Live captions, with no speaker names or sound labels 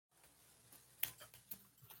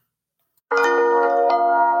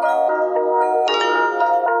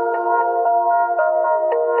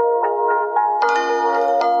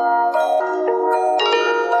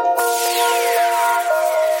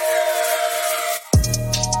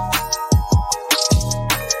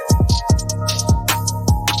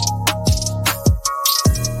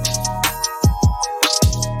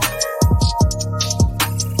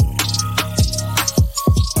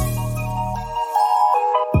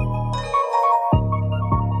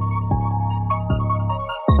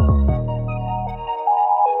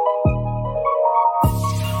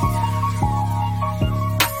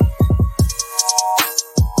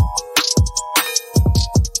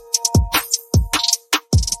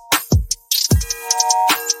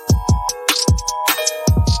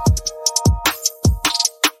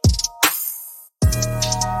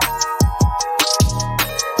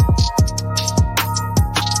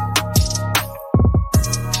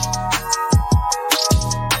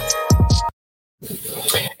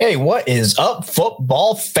Hey, what is up,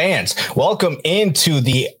 football fans? Welcome into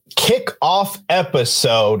the kickoff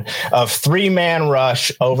episode of Three Man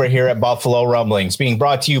Rush over here at Buffalo Rumblings, being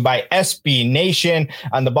brought to you by SB Nation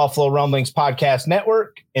on the Buffalo Rumblings Podcast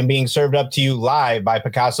Network and being served up to you live by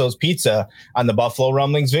Picasso's Pizza on the Buffalo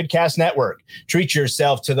Rumblings Vidcast Network. Treat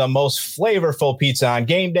yourself to the most flavorful pizza on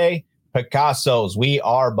game day. Picasso's, we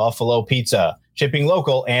are Buffalo Pizza. Shipping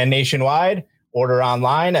local and nationwide. Order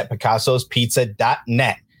online at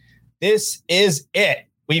picassospizza.net. This is it.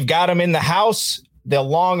 We've got him in the house. The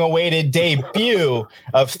long-awaited debut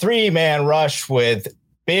of Three Man Rush with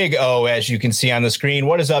Big O, as you can see on the screen.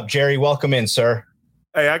 What is up, Jerry? Welcome in, sir.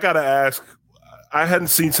 Hey, I got to ask. I hadn't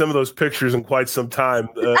seen some of those pictures in quite some time.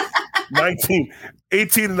 18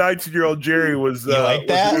 and 19-year-old Jerry was an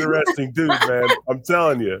interesting dude, man. I'm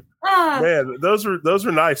telling you. Man, those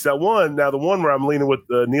were nice. That one, now the one where I'm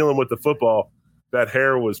kneeling with the football, that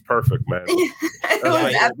hair was perfect, man. It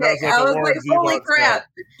was epic. I was like, holy crap.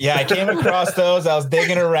 Yeah, I came across those. I was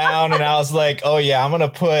digging around and I was like, oh yeah, I'm going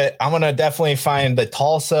to definitely find the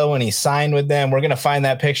Tulsa when he signed with them. We're going to find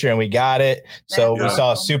that picture and we got it. So we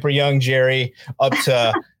saw super young Jerry up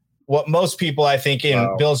to what most people, I think,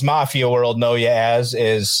 in Bills Mafia world know you as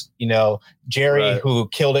is, Jerry, who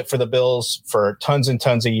killed it for the Bills for tons and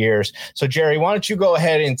tons of years. So Jerry, why don't you go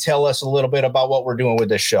ahead and tell us a little bit about what we're doing with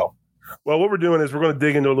this show? Well, what we're doing is we're going to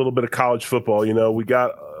dig into a little bit of college football. We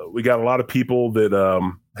got a lot of people that,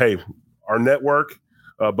 our network,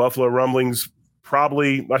 Buffalo Rumblings,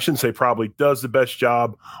 does the best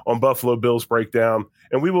job on Buffalo Bills breakdown.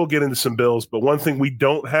 And we will get into some Bills. But one thing we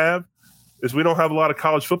don't have is we don't have a lot of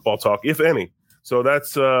college football talk, if any. So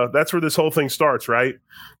that's where this whole thing starts, right?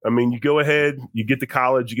 I mean, you go ahead, you get to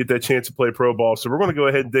college, you get that chance to play pro ball. So we're going to go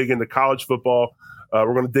ahead and dig into college football.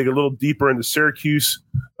 We're going to dig a little deeper into Syracuse,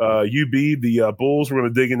 UB, the Bulls. We're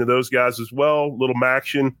going to dig into those guys as well, a little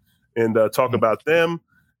action, and talk about them.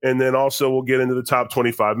 And then also we'll get into the top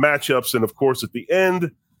 25 matchups. And, of course, at the end,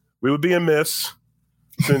 we would be amiss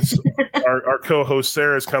since our co-host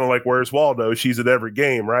Sarah is kind of like, where's Waldo? She's at every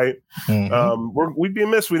game, right? Mm-hmm. We'd be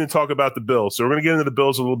amiss if we didn't talk about the Bills. So we're going to get into the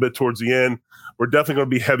Bills a little bit towards the end. We're definitely going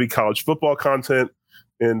to be heavy college football content.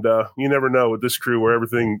 And you never know with this crew where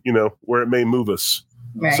everything, where it may move us,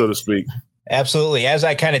 so to speak. Absolutely. As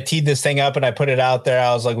I kind of teed this thing up and I put it out there,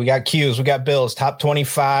 I was like, we got Q's, we got Bills, top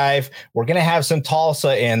 25. We're going to have some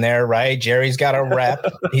Tulsa in there, right? Jerry's got a rep.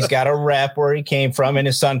 He's got a rep where he came from, and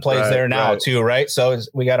his son plays there now too, right? So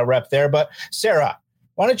we got a rep there. But Sarah,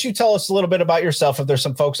 why don't you tell us a little bit about yourself? If there's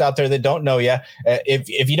some folks out there that don't know you,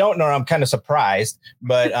 if you don't know her, I'm kind of surprised.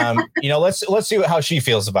 But let's see how she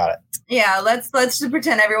feels about it. Yeah, let's just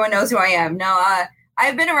pretend everyone knows who I am. No,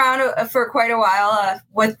 I've been around for quite a while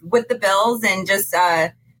with the Bills, and just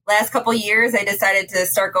last couple of years, I decided to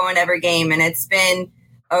start going every game, and it's been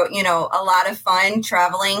a lot of fun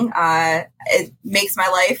traveling. It makes my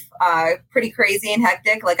life pretty crazy and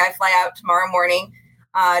hectic. Like, I fly out tomorrow morning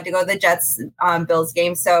to go to the Jets Bills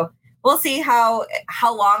game. So we'll see how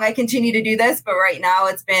long I continue to do this. But right now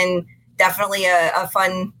it's been definitely a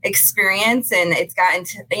fun experience, and it's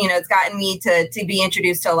gotten me to be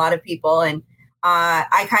introduced to a lot of people. And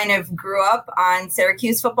I kind of grew up on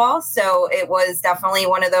Syracuse football. So it was definitely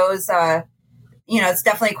one of those, it's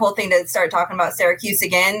definitely a cool thing to start talking about Syracuse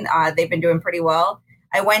again. They've been doing pretty well.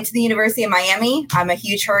 I went to the University of Miami. I'm a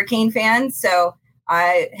huge Hurricane fan. So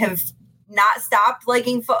I have not stopped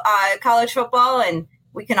liking college football, and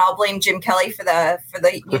we can all blame Jim Kelly for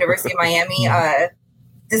the University of Miami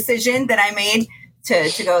decision that I made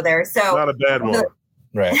to go there. So not a bad one,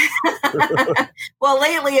 right? Well,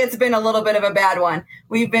 lately it's been a little bit of a bad one.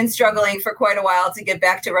 We've been struggling for quite a while to get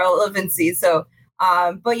back to relevancy. So,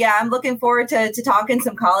 but yeah, I'm looking forward to talking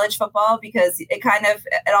some college football, because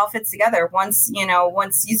it all fits together. Once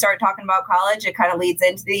you start talking about college, it kind of leads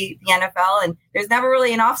into the NFL, and there's never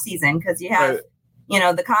really an off season, because you have,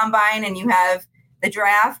 the combine, and you have the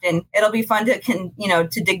draft, and it'll be fun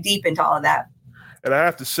to dig deep into all of that. And I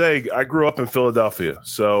have to say, I grew up in Philadelphia.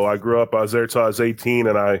 So I was there till I was 18,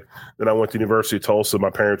 and then I went to University of Tulsa.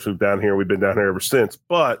 My parents moved down here. We've been down here ever since.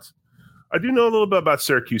 But I do know a little bit about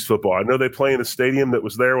Syracuse football. I know they play in a stadium that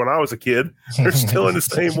was there when I was a kid. They're still in the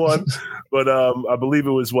same one. But I believe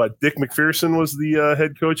it was Dick McPherson was the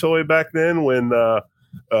head coach all the way back then, when I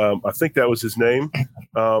think that was his name.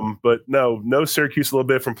 But no Syracuse a little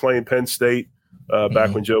bit from playing Penn State.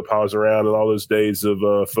 Back when Joe Pa was around, and all those days of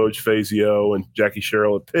Foge Fazio and Jackie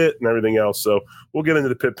Sherrill at Pitt and everything else. So we'll get into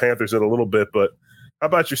the Pitt Panthers in a little bit. But how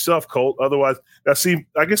about yourself, Colt? Otherwise, now see,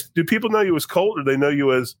 I guess, do people know you as Colt, or they know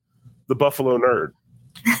you as the Buffalo Nerd?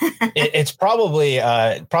 It's probably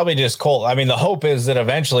just Colt. I mean, the hope is that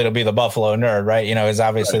eventually it'll be the Buffalo Nerd, right? You know, is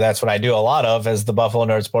obviously that's what I do a lot of as the Buffalo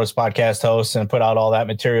Nerd Sports Podcast host, and put out all that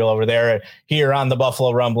material over there here on the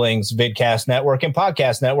Buffalo Rumblings Vidcast Network and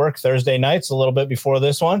Podcast Network Thursday nights, a little bit before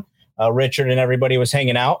this one. Richard and everybody was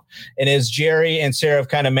hanging out. And as Jerry and Sarah have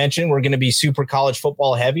kind of mentioned, we're going to be super college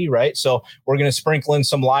football heavy, right? So we're going to sprinkle in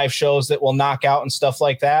some live shows that will knock out and stuff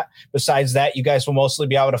like that. Besides that, you guys will mostly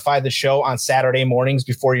be able to find the show on Saturday mornings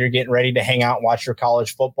before you're getting ready to hang out and watch your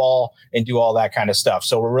college football and do all that kind of stuff.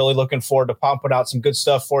 So we're really looking forward to pumping out some good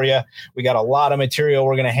stuff for you. We got a lot of material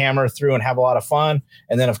we're going to hammer through and have a lot of fun.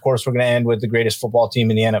 And then, of course, we're going to end with the greatest football team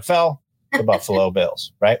in the NFL. The Buffalo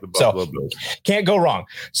Bills, right? Bills. Can't go wrong.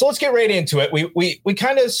 So let's get right into it. We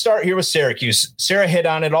kind of start here with Syracuse. Sarah hit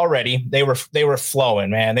on it already. They were flowing,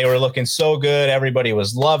 man. They were looking so good. Everybody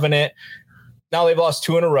was loving it. Now they've lost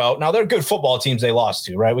 2 in a row. Now they're good football teams they lost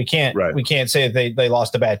to, right? We can't say that they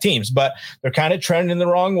lost to bad teams, but they're kind of trending the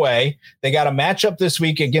wrong way. They got a matchup this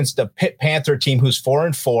week against the Pitt Panther team who's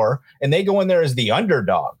 4-4, and they go in there as the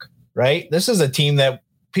underdog, right? This is a team that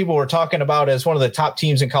people were talking about as one of the top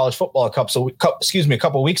teams in college football a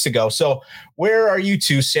couple weeks ago. So where are you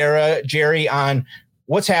two, Sarah, Jerry, on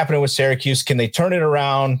what's happening with Syracuse? Can they turn it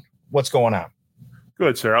around? What's going on? Go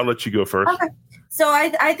ahead, Sarah. I'll let you go first. Okay. So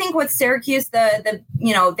I think with Syracuse,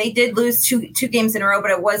 they did lose two games in a row,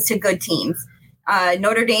 but it was to good teams.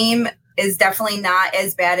 Notre Dame is definitely not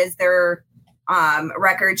as bad as their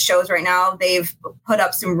record shows right now. They've put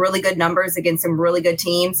up some really good numbers against some really good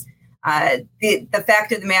teams. The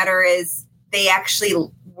fact of the matter is they actually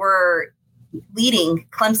were leading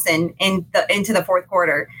Clemson into the fourth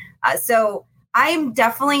quarter. So I'm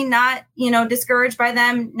definitely not, discouraged by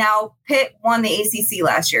them. Now, Pitt won the ACC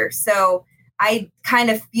last year. So I kind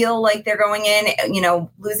of feel like they're going in,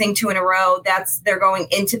 losing 2 in a row. They're going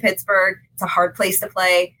into Pittsburgh. It's a hard place to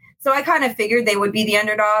play. So I kind of figured they would be the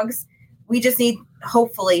underdogs. We just need,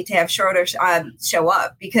 hopefully, to have Schroeder show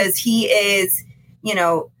up, because he is,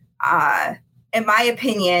 in my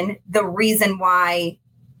opinion, the reason why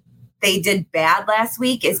they did bad last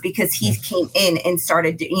week is because he came in and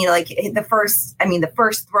started, the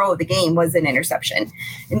first throw of the game was an interception.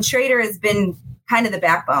 And Schrader has been kind of the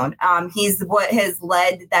backbone. He's what has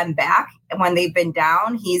led them back when they've been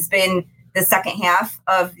down. He's been the second half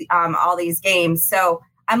of all these games. So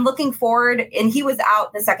I'm looking forward, and he was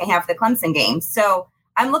out the second half of the Clemson game. So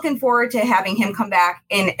I'm looking forward to having him come back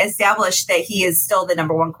and establish that he is still the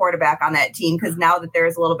number 1 quarterback on that team, because now that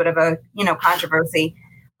there's a little bit of a, controversy.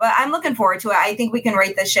 But I'm looking forward to it. I think we can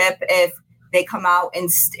right the ship if they come out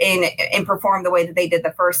and perform the way that they did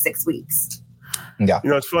the first 6 weeks. Yeah.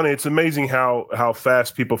 It's funny. It's amazing how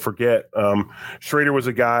fast people forget. Schrader was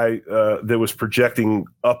a guy that was projecting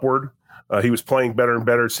upward. He was playing better and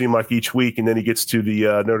better, it seemed like, each week. And then he gets to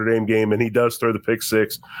the Notre Dame game, and he does throw the pick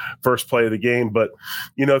six, first play of the game. But,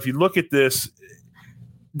 if you look at this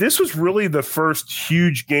was really the first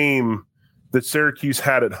huge game that Syracuse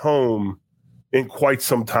had at home in quite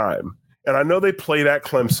some time. And I know they played at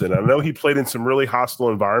Clemson. I know he played in some really hostile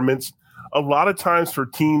environments. A lot of times for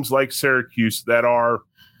teams like Syracuse that are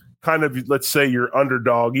kind of, let's say, your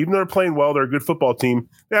underdog, even though they're playing well, they're a good football team,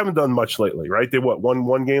 they haven't done much lately, right? They won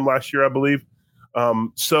one game last year, I believe.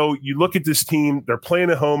 So you look at this team, they're playing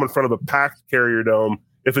at home in front of a packed Carrier Dome.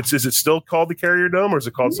 Is it still called the Carrier Dome, or is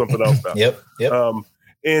it called something else now? Yep.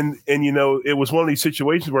 And it was one of these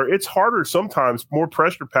situations where it's harder sometimes, more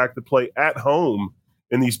pressure packed to play at home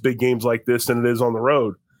in these big games like this than it is on the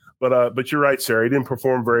road. But you're right, Sarah, he didn't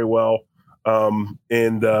perform very well.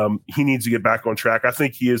 He needs to get back on track. I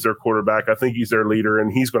think he is their quarterback. I think he's their leader,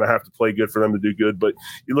 and he's going to have to play good for them to do good. But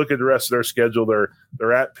you look at the rest of their schedule,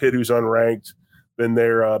 they're at Pitt, who's unranked. Then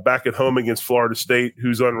they're back at home against Florida State,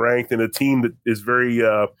 who's unranked, and a team that is very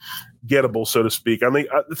gettable, so to speak. I mean,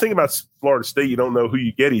 the thing about Florida State, you don't know who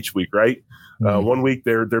you get each week, right? Mm-hmm. One week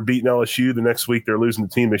they're beating LSU, the next week they're losing the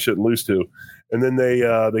team they shouldn't lose to, and then they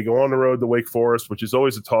go on the road to Wake Forest, which is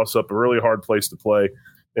always a toss-up, a really hard place to play.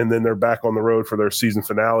 And then they're back on the road for their season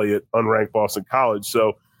finale at unranked Boston College.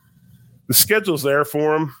 So the schedule's there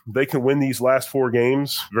for them. They can win these last 4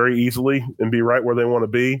 games very easily and be right where they want to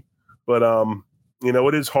be. But,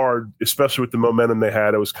 it is hard, especially with the momentum they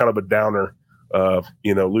had. It was kind of a downer,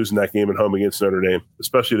 losing that game at home against Notre Dame,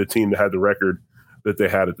 especially the team that had the record that they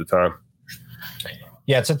had at the time.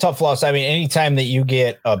 Yeah, it's a tough loss. I mean, anytime that you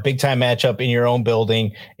get a big time matchup in your own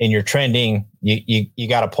building and you're trending, you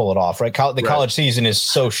got to pull it off, right? The college season is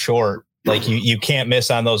so short. Like you can't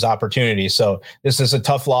miss on those opportunities. So this is a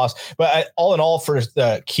tough loss, but all in all, for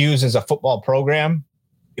the Qs as a football program,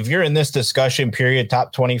 if you're in this discussion period,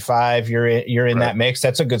 top 25, you're in that mix.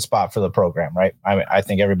 That's a good spot for the program, right? I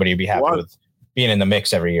think everybody would be happy with being in the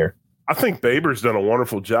mix every year. I think Baber's done a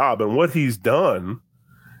wonderful job, and what he's done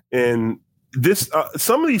in this,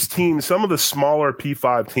 some of these teams, some of the smaller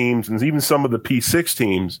P5 teams, and even some of the P6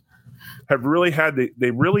 teams have really had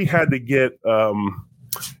to get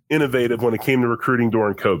innovative when it came to recruiting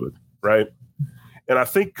during COVID, right? And I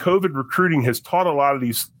think COVID recruiting has taught a lot of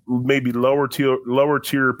these maybe lower tier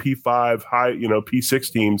P5, high,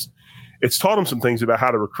 P6 teams. It's taught them some things about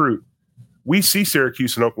how to recruit. We see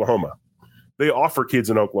Syracuse in Oklahoma. They offer kids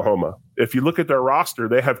in Oklahoma. If you look at their roster,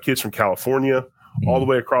 they have kids from California all the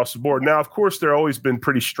way across the board. Now, of course, they're always been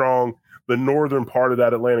pretty strong, the northern part of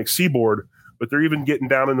that Atlantic seaboard, but they're even getting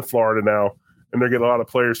down into Florida now, and they're getting a lot of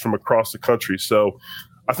players from across the country. So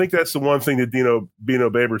I think that's the one thing that Bino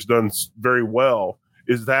Baber's done very well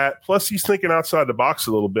is that. Plus, he's thinking outside the box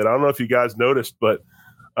a little bit. I don't know if you guys noticed, but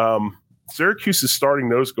Syracuse's starting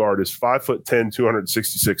nose guard is 5'10",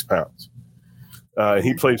 266 pounds. And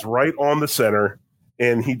he plays right on the center,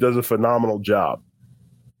 and he does a phenomenal job.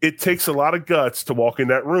 It takes a lot of guts to walk in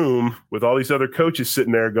that room with all these other coaches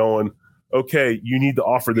sitting there going, okay, you need to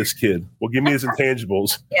offer this kid. Well, give me his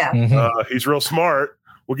intangibles. He's real smart.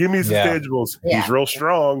 Well, give me his intangibles. He's real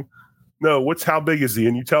strong. No, how big is he?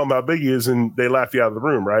 And you tell them how big he is, and they laugh you out of the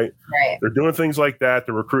room, right? Right. They're doing things like that.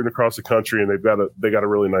 They're recruiting across the country, and they got a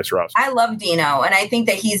really nice roster. I love Dino, and I think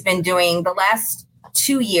that he's been doing the last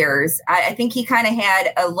 2 years. I think he kind of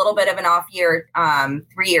had a little bit of an off year 3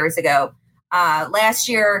 years ago. Last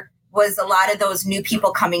year was a lot of those new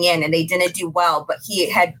people coming in, and they didn't do well, but he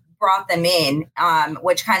had brought them in,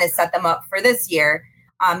 which kind of set them up for this year.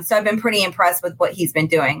 So I've been pretty impressed with what he's been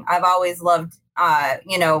doing. I've always loved,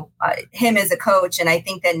 him as a coach, and I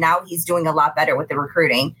think that now he's doing a lot better with the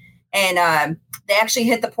recruiting. And they actually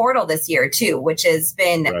hit the portal this year too, which has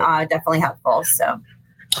been definitely helpful. So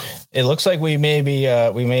it looks like we may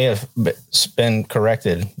have been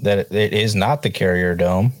corrected that it is not the Carrier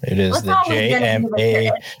Dome. It is the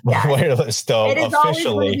JMA Wireless Dome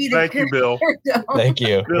officially. Thank you, Bill. Thank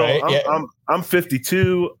you. Bill, right? I'm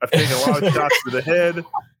 52. I've taken a lot of shots to the head.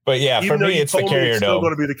 But yeah, for me, it's the Carrier Dome. It's still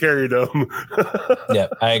going to be the Carrier Dome. Yeah,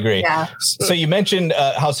 I agree. Yeah. So you mentioned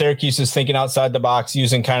how Syracuse is thinking outside the box,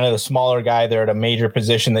 using kind of the smaller guy there at a major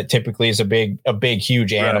position that typically is a big,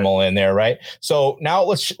 huge animal in there, right? So now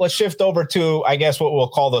let's shift over to, I guess, what we'll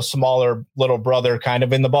call the smaller little brother, kind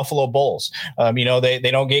of in the Buffalo Bulls. They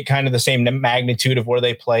don't get kind of the same magnitude of where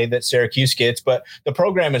they play that Syracuse gets, but the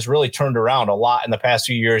program has really turned around a lot in the past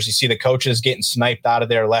few years. You see the coaches getting sniped out of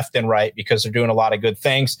there left and right because they're doing a lot of good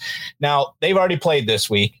things. Now, they've already played this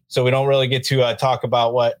week, so we don't really get to talk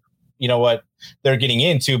about what they're getting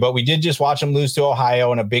into, but we did just watch them lose to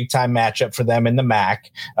Ohio in a big time matchup for them in the MAC.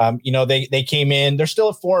 They came in, they're still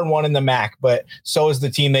at 4-1 in the MAC, but so is the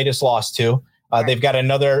team they just lost to. They've got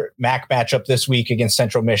another MAC matchup this week against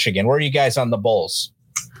Central Michigan. Where are you guys on the Bulls?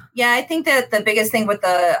 Yeah, I think that the biggest thing with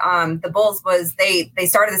the Bulls was they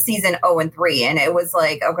started the season 0-3, and it was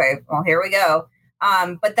like, okay, well, here we go.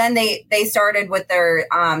 But then they started with their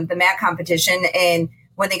the MAC competition, and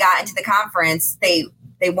when they got into the conference, they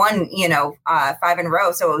won 5 in a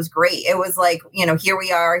row. So it was great. It was like, here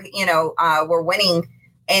we are, we're winning,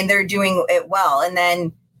 and they're doing it well. And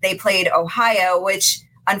then they played Ohio, which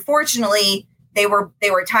unfortunately they were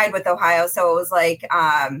tied with Ohio. So it was like,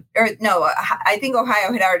 I think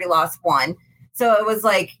Ohio had already lost one. So it was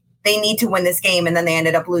like they need to win this game, and then they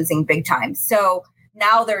ended up losing big time. So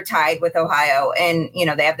now they're tied with Ohio, and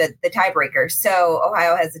they have the tiebreaker. So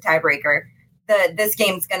Ohio has the tiebreaker. This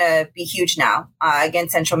game's going to be huge now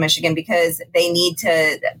against Central Michigan, because they need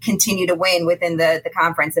to continue to win within the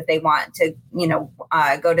conference if they want to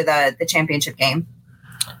go to the championship game.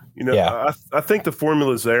 I think the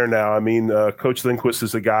formula's there now. I mean, Coach Lindquist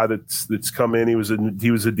is a guy that's come in. He was a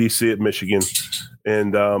DC at Michigan,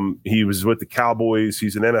 and he was with the Cowboys.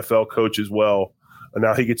 He's an NFL coach as well. And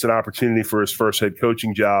now he gets an opportunity for his first head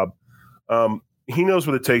coaching job. He knows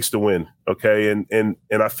what it takes to win. Okay. And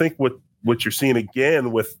I think what you're seeing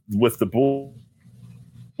again with the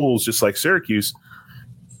Bulls, just like Syracuse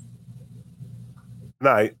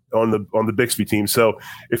tonight on the Bixby team. So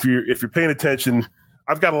if you're paying attention,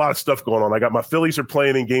 I've got a lot of stuff going on. I got my Phillies are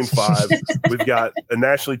playing in Game 5. We've got a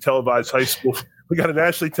nationally televised high school. We got a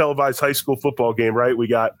nationally televised high school football game, right? We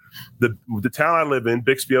got the town I live in,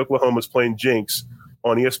 Bixby, Oklahoma, is playing Jinx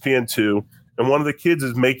on ESPN2, and one of the kids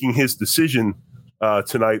is making his decision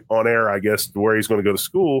tonight on air, I guess, where he's going to go to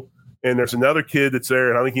school. And there's another kid that's there,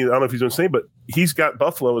 and I don't know if he's doing the same, but he's got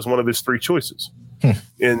Buffalo as one of his 3 choices.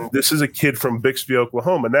 And this is a kid from Bixby,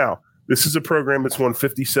 Oklahoma. Now, this is a program that's won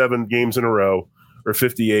 57 games in a row. or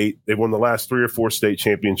 58. They've won the last 3 or 4 state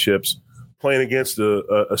championships, playing against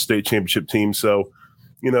a state championship team. So,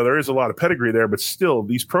 there is a lot of pedigree there, but still,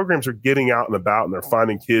 these programs are getting out and about, and they're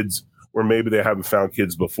finding kids where maybe they haven't found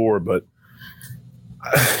kids before. But,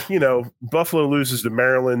 Buffalo loses to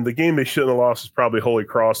Maryland. The game they shouldn't have lost is probably Holy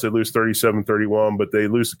Cross. They lose 37-31, but they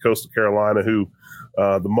lose to Coastal Carolina, who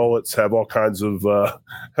the Mullets have all kinds of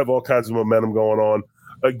momentum going on.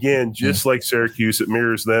 Again, just like Syracuse, it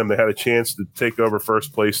mirrors them. They had a chance to take over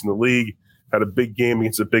first place in the league, had a big game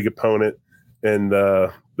against a big opponent, and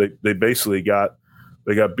they basically got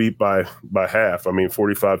beat by half.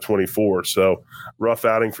 45-24. So rough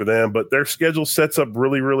outing for them, but their schedule sets up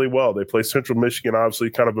really, really well. They play Central Michigan,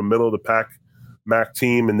 obviously kind of a middle of the pack MAC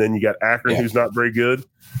team, and then you got Akron, who's not very good,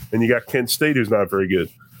 and you got Kent State, who's not very good.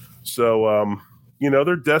 So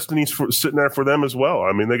their destiny's sitting there for them as well.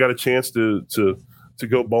 They got a chance to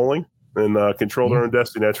go bowling and control their own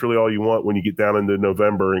destiny. That's really all you want when you get down into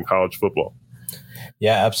November in college football.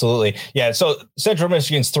 Yeah, absolutely. Yeah. So Central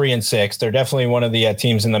Michigan's 3-6. They're definitely one of the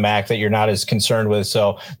teams in the MAC that you're not as concerned with.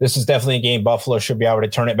 So this is definitely a game Buffalo should be able to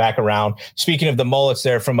turn it back around. Speaking of the Mullets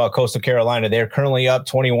there from Coastal Carolina, they're currently up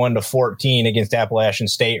 21-14 against Appalachian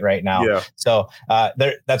State right now. Yeah. So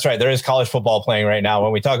that's right. There is college football playing right now.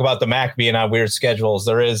 When we talk about the MAC being on weird schedules,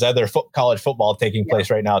 there is other college football taking place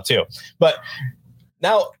right now too. But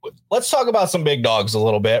now let's talk about some big dogs a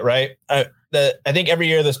little bit, right? I think every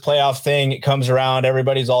year this playoff thing, it comes around,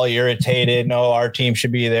 everybody's all irritated. No, our team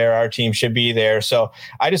should be there. Our team should be there. So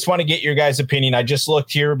I just want to get your guys' opinion. I just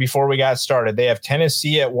looked here before we got started. They have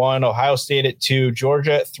Tennessee at 1, Ohio State at 2,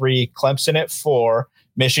 Georgia at 3, Clemson at 4,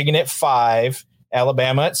 Michigan at 5,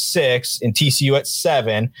 Alabama at 6, and TCU at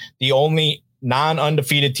 7. The only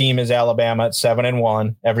non-undefeated team is Alabama at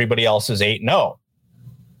 7-1. Everybody else is 8-0.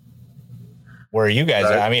 Where are you guys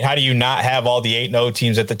at? How do you not have all the 8-0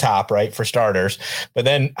 teams at the top, right, for starters? But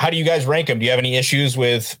then how do you guys rank them? Do you have any issues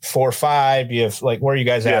with 4-5? Do you have where are you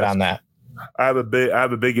guys at on that? I have a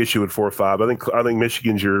big issue with 4-5. I think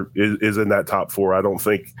Michigan's is in that top 4. I don't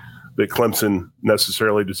think that Clemson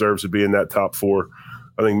necessarily deserves to be in that top 4.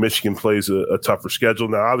 I think Michigan plays a tougher schedule.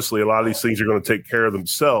 Now, obviously, a lot of these things are going to take care of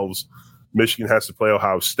themselves. Michigan has to play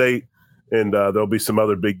Ohio State, and there'll be some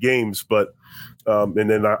other big games, but and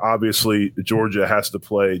then obviously Georgia has to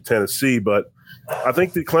play Tennessee. But I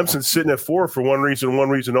think that Clemson's sitting at 4 for one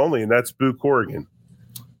reason only, and that's Boo Corrigan.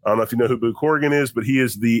 I don't know if you know who Boo Corrigan is, but he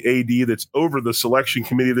is the AD that's over the selection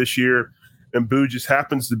committee this year, and Boo just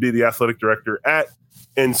happens to be the athletic director at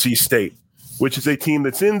NC State, which is a team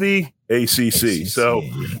that's in the ACC. So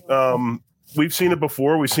we've seen it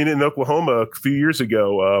before. We've seen it in Oklahoma a few years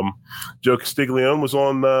ago. Joe Castiglione was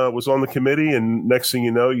on the committee, and next thing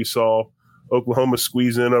you know, you saw Oklahoma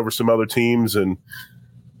squeeze in over some other teams. And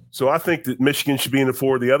so I think that Michigan should be in the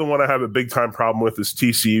 4. The other one I have a big time problem with is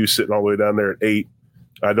TCU sitting all the way down there at 8.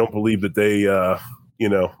 I don't believe that they, I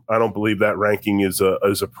don't believe that ranking is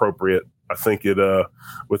appropriate. I think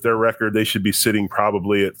with their record, they should be sitting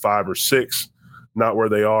probably at 5 or 6, not where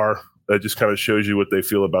they are. That just kind of shows you what they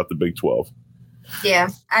feel about the Big 12. Yeah,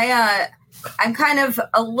 I'm kind of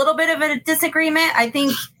a little bit of a disagreement. I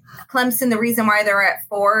think Clemson, the reason why they're at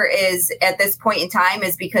 4 is at this point in time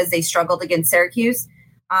is because they struggled against Syracuse.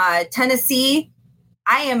 Tennessee,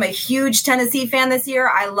 I am a huge Tennessee fan this year.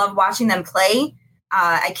 I love watching them play.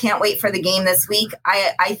 I can't wait for the game this week.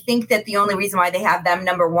 I think that the only reason why they have them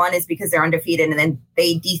number 1 is because they're undefeated and then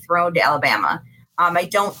they dethroned Alabama. I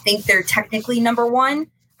don't think they're technically number 1.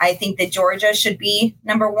 I think that Georgia should be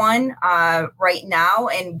number 1 right now,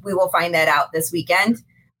 and we will find that out this weekend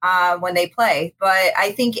when they play. But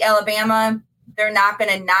I think Alabama, they're not going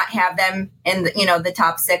to not have them in the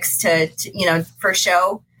top 6 to for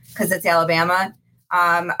show because it's Alabama.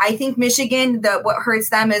 I think Michigan, what hurts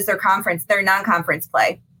them is their non-conference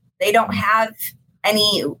play. They don't have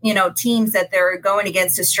any teams that they're going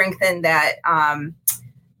against to strengthen that.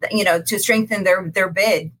 To strengthen their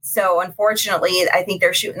bid. So unfortunately, I think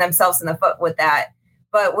they're shooting themselves in the foot with that.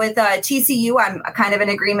 But with TCU, I'm kind of in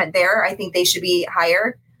agreement there. I think they should be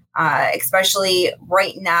higher, especially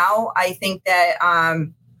right now. I think that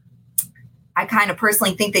I kind of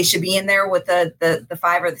personally think they should be in there with the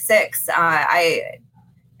 5 or the 6. I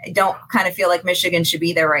don't kind of feel like Michigan should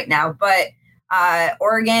be there right now. But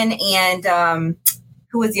Oregon and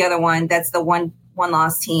who was the other one? That's the one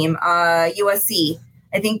loss team, USC.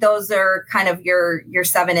 I think those are kind of your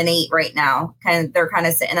 7 and 8 right now. They're kind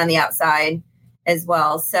of sitting on the outside as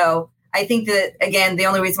well. So I think that, again, the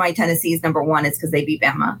only reason why Tennessee is number 1 is because they beat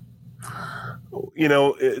Bama.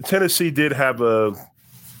 Tennessee did have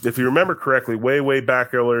if you remember correctly, way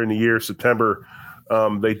back earlier in the year, September,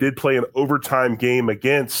 they did play an overtime game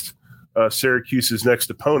against Syracuse's next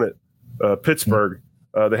opponent, Pittsburgh.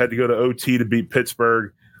 They had to go to OT to beat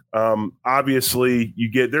Pittsburgh. Obviously,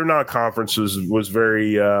 their non-conference was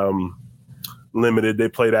very limited. They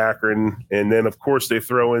played Akron, and then of course they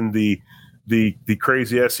throw in the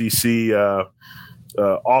crazy SEC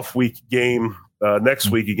off week game next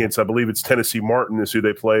week against, I believe it's Tennessee Martin is who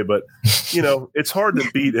they play. But it's hard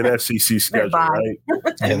to beat an SEC schedule, right?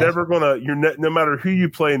 You're never gonna. No matter who you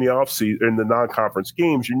play in the offseason in the non-conference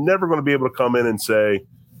games, you're never going to be able to come in and say,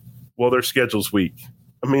 well, their schedule's weak.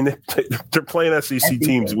 I mean, they're playing SEC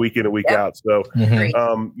teams week in and week out. So,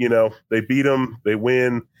 they beat them, they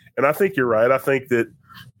win. And I think you're right. I think that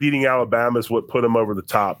beating Alabama is what put them over the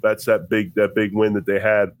top. That's that big win that they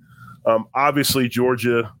had. Obviously,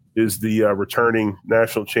 Georgia is the returning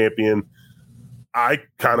national champion. I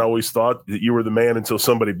kind of always thought that you were the man until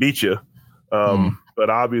somebody beat you. But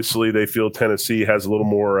obviously, they feel Tennessee has a little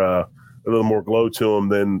more glow to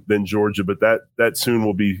them than Georgia. But that soon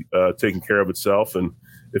will be taken care of itself. And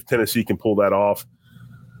if Tennessee can pull that off,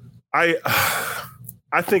 I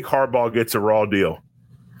think Harbaugh gets a raw deal.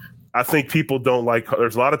 I think people don't like.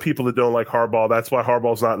 There's a lot of people that don't like Harbaugh. That's why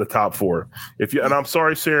Harbaugh's not in the top 4. And I'm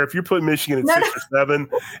sorry, Sarah, if you're putting Michigan at 6 or 7,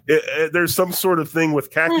 there's some sort of thing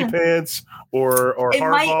with khaki pants or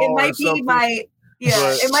Harbaugh. It might be my. Yeah,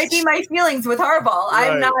 it might be my feelings with Harbaugh.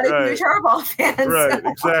 I'm not a huge Harbaugh fan. Right,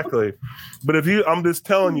 exactly. But I'm just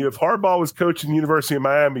telling you, if Harbaugh was coaching the University of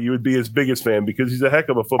Miami, you would be his biggest fan because he's a heck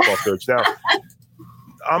of a football coach. Now,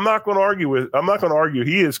 I'm not going to argue.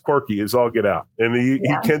 He is quirky as all get out, and he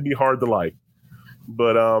can be hard to like.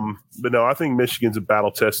 But no, I think Michigan's a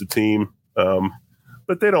battle tested team.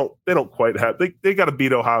 But they don't quite have. They got to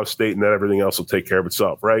beat Ohio State, and then everything else will take care of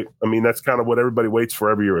itself, right? I mean, that's kind of what everybody waits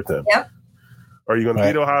for every year with them. Yep. Are you going to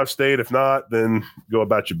beat Ohio State? If not, then go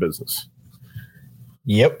about your business.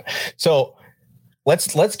 Yep. So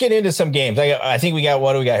let's get into some games. I think we got,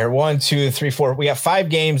 what do we got here? 1, 2, 3, 4. We got 5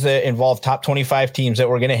 games that involve top 25 teams that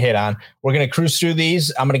we're going to hit on. We're going to cruise through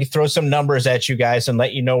these. I'm going to throw some numbers at you guys and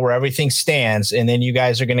let you know where everything stands. And then you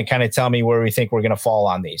guys are going to kind of tell me where we think we're going to fall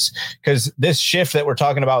on these. Because this shift that we're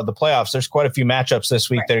talking about with the playoffs, there's quite a few matchups this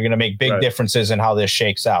week that are going to make big differences in how this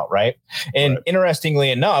shakes out, right? And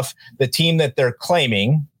interestingly enough, the team that they're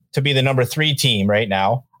claiming to be the number 3 team right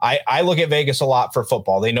now, I look at Vegas a lot for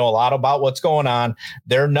football. They know a lot about what's going on.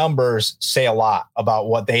 Their numbers say a lot about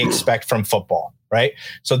what they expect from football, right?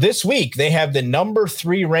 So this week, they have the number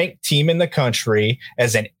 3 ranked team in the country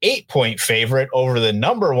as an 8-point favorite over the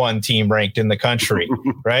number 1 team ranked in the country,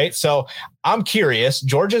 right? So I'm curious.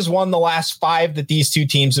 Georgia's won the last 5 that these 2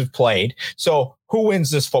 teams have played. So who wins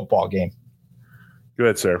this football game? Go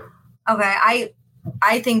ahead, Sarah. Okay,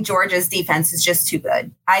 I think Georgia's defense is just too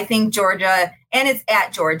good. I think Georgia, and it's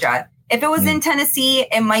at Georgia. If it was in Tennessee,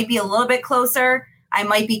 it might be a little bit closer. I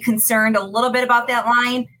might be concerned a little bit about that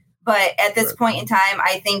line. But at this point in time,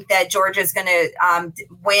 I think that Georgia's going to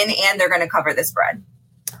win, and they're going to cover the spread.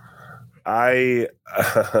 I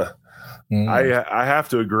have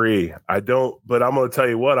to agree. I don't, but I'm going to tell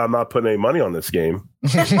you what, I'm not putting any money on this game.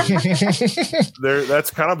 That's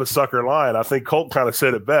kind of a sucker line. I think Colt kind of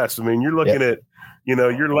said it best. I mean, you're looking at,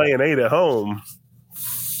 you're laying 8 at home.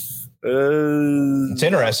 It's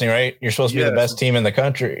interesting, right? You're supposed to be the best team in the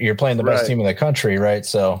country. You're playing the best team in the country, right?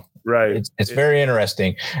 So it's very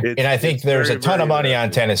interesting. And I think there's a ton of money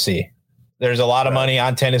on Tennessee. There's a lot of money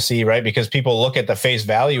on Tennessee, right? Because people look at the face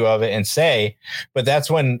value of it and say, but that's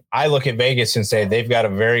when I look at Vegas and say they've got a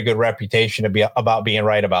very good reputation to be about being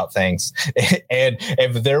right about things. And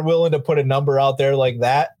if they're willing to put a number out there like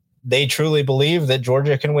that, they truly believe that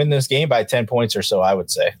Georgia can win this game by 10 points or so, I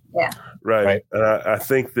would say. Yeah. Right. And I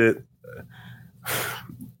think that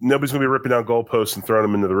nobody's going to be ripping down goalposts and throwing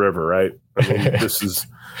them into the river, right? I mean, this is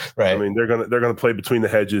right. I mean, they're going to play between the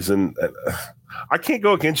hedges, and I can't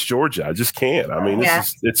go against Georgia. I just can't. I mean,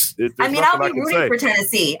 it's. I mean, I'll be rooting for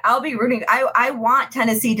Tennessee. I'll be rooting. I want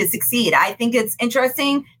Tennessee to succeed. I think it's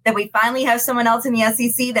interesting that we finally have someone else in the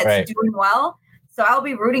SEC that's doing well. So I'll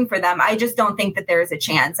be rooting for them. I just don't think that there is a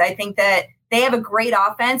chance. I think that they have a great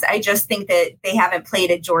offense. I just think that they haven't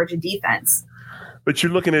played a Georgia defense. But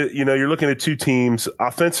you're looking at 2 teams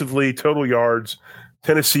offensively, total yards.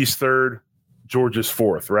 Tennessee's 3rd, Georgia's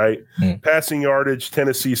 4th, right? Passing yardage,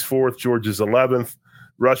 Tennessee's 4th, Georgia's 11th.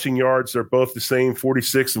 Rushing yards, they're both the same,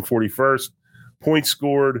 46th and 41st. Points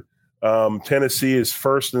scored, Tennessee is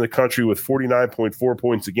 1st in the country with 49.4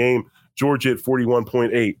 points a game. Georgia at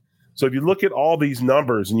 41.8. So if you look at all these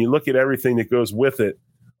numbers and you look at everything that goes with it,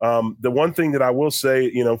 the one thing that I will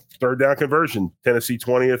say, 3rd down conversion, Tennessee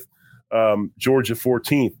 20th, Georgia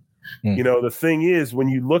 14th. The thing is, when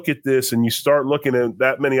you look at this and you start looking at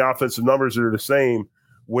that many offensive numbers that are the same,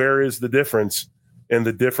 where is the difference? And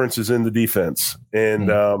the difference is in the defense. And,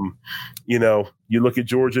 you look at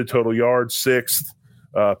Georgia, total yards, 6th,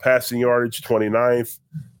 passing yardage, 29th,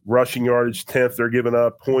 rushing yardage, 10th. They're giving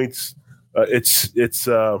up points.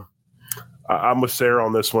 I'm with Sarah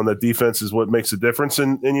on this one. That defense is what makes a difference.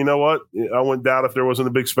 And you know what? I wouldn't doubt if there wasn't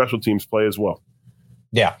a big special teams play as well.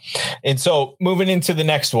 Yeah. And so moving into the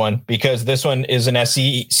next one, because this one is an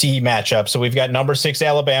SEC matchup. So we've got number 6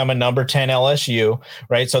 Alabama, number 10 LSU,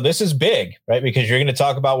 right? So this is big, right? Because you're going to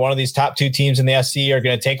talk about one of these top 2 teams in the SEC are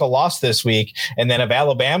going to take a loss this week. And then if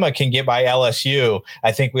Alabama can get by LSU,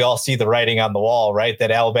 I think we all see the writing on the wall, right?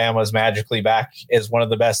 That Alabama is magically back as one of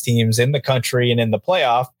the best teams in the country and in the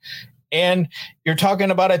playoff. And you're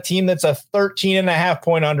talking about a team that's a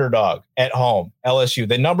 13.5-point underdog at home, LSU.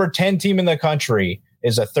 The number 10 team in the country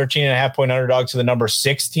is a 13.5-point underdog to the number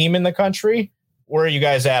 6 team in the country. Where are you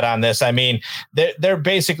guys at on this? I mean, they're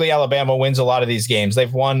basically Alabama wins a lot of these games.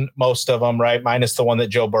 They've won most of them, right? Minus the one that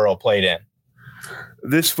Joe Burrow played in.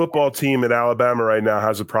 This football team at Alabama right now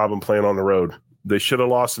has a problem playing on the road. They should have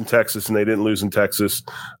lost in Texas, and they didn't lose in Texas.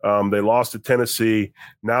 They lost to Tennessee.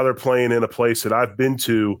 Now they're playing in a place that I've been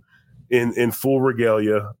to in full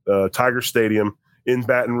regalia, Tiger Stadium in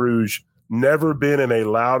Baton Rouge. Never been in a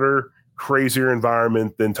louder, crazier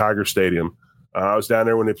environment than Tiger Stadium. I was down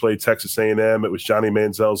there when they played Texas A&M. It was Johnny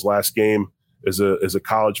Manziel's last game as a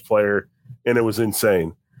college player, and it was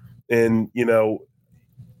insane. And,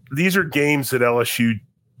 these are games that LSU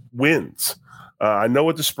wins. I know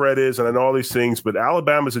what the spread is, and I know all these things, but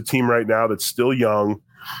Alabama's a team right now that's still young.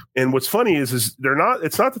 And what's funny is it's not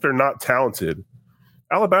that they're not talented.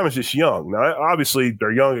 Alabama's just young. Now, obviously,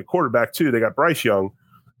 they're young at quarterback, too. They got Bryce Young.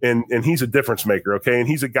 And he's a difference maker, okay? And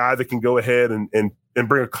he's a guy that can go ahead and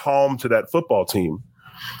bring a calm to that football team.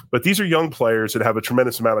 But these are young players that have a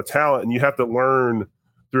tremendous amount of talent, and you have to learn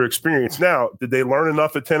through experience. Now, did they learn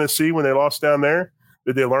enough at Tennessee when they lost down there?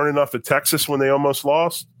 Did they learn enough at Texas when they almost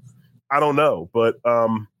lost? I don't know. But I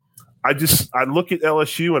look at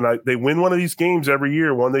LSU, and they win one of these games every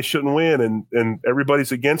year, one they shouldn't win, and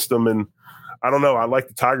everybody's against them. And I don't know. I like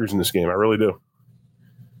the Tigers in this game. I really do.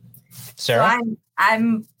 Sarah? So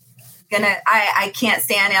I can't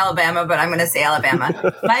stand Alabama, but I'm gonna say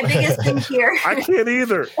Alabama. My biggest thing here I can't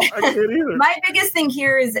either. My biggest thing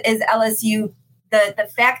here is LSU. The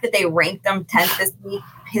fact that they ranked them 10th this week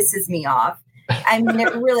pisses me off. I mean,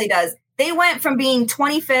 it really does. They went from being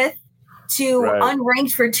 25th to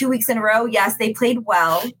unranked for 2 weeks in a row. Yes, they played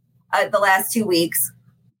well the last 2 weeks,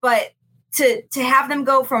 but to have them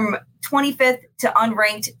go from 25th to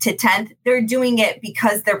unranked to 10th, they're doing it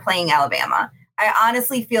because they're playing Alabama. I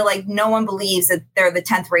honestly feel like no one believes that they're the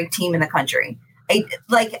 10th ranked team in the country.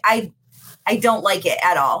 I don't like it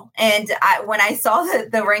at all. And when I saw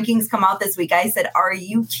the rankings come out this week, I said, are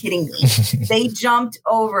you kidding me? They jumped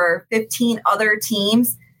over 15 other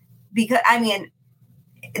teams because,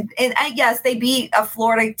 yes, they beat a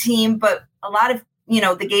Florida team, but a lot of,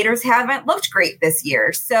 the Gators haven't looked great this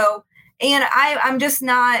year. So, and I'm just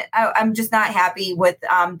not happy with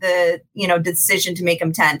the decision to make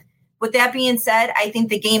them 10th. With that being said, I think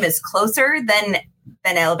the game is closer than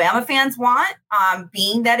Alabama fans want,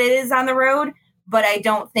 being that it is on the road. But I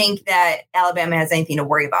don't think that Alabama has anything to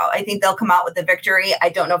worry about. I think they'll come out with the victory. I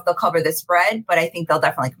don't know if they'll cover the spread, but I think they'll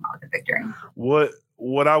definitely come out with the victory.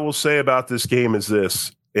 What I will say about this game is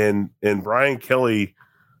this, and Brian Kelly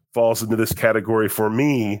falls into this category for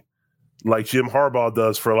me, like Jim Harbaugh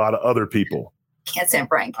does for a lot of other people. Can't stand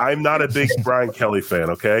Brian Kelly. I'm not a big Brian Kelly fan,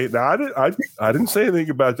 okay? Now, I didn't say anything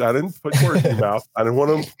about that. I didn't put words in your mouth. I didn't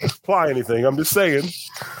want to imply anything. I'm just saying.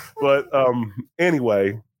 But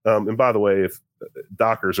anyway, and by the way, if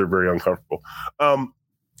Dockers are very uncomfortable.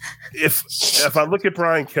 If I look at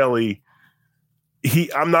Brian Kelly,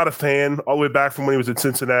 I'm not a fan all the way back from when he was at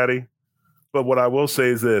Cincinnati. But what I will say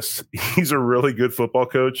is this: he's a really good football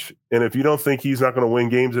coach, and if you don't think he's not going to win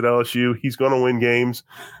games at LSU, he's going to win games.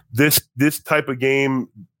 This type of game,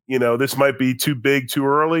 this might be too big, too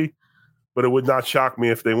early, but it would not shock me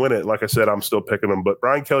if they win it. Like I said, I'm still picking them. But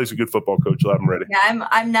Brian Kelly's a good football coach. I'll have him ready. Yeah,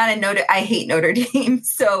 I'm not a Notre. I hate Notre Dame.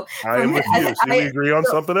 So I am with you. So we agree on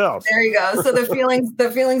something else. There you go. So the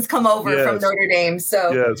feelings come over from Notre Dame.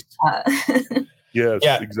 So yes. Yes,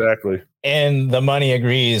 yeah, exactly. And the money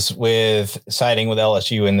agrees with siding with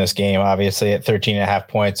LSU in this game, obviously at 13.5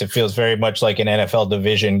 points. It feels very much like an NFL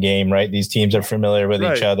division game, right? These teams are familiar with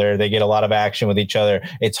each other. They get a lot of action with each other.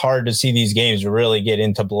 It's hard to see these games really get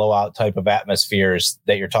into blowout type of atmospheres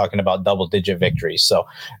that you're talking about double-digit victories. So,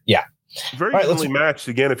 yeah. Very evenly matched.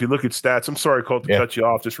 Again, if you look at stats, I'm sorry, Colt, to cut you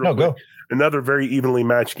off. Just real quick. Go. Another very evenly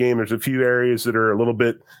matched game. There's a few areas that are a little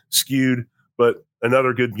bit skewed, but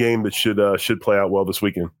another good game that should play out well this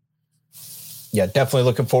weekend. Yeah, definitely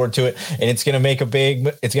looking forward to it, and it's going to make a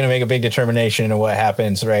big determination in what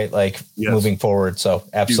happens, right? Like moving forward. So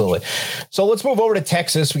absolutely. Huge. So let's move over to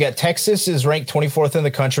Texas. We got Texas is ranked 24th in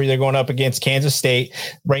the country. They're going up against Kansas State,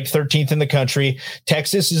 ranked 13th in the country.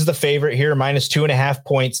 Texas is the favorite here, minus 2.5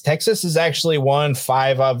 points. Texas has actually won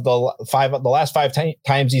five of the last five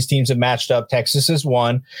times these teams have matched up. Texas has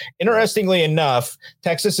won. Interestingly enough,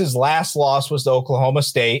 Texas's last loss was to Oklahoma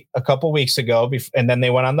State a couple weeks ago, and then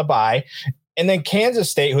they went on the bye. And then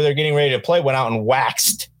Kansas State, who they're getting ready to play, went out and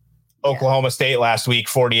waxed Oklahoma State last week,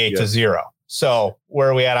 48-0. So where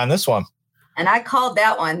are we at on this one? And I called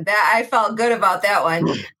that one. That I felt good about that one.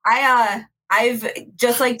 I've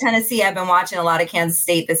just like Tennessee, I've been watching a lot of Kansas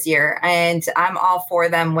State this year, and I'm all for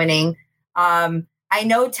them winning. I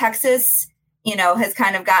know Texas, has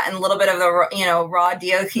kind of gotten a little bit of the, raw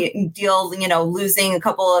deal, losing a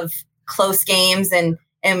couple of close games and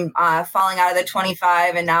falling out of the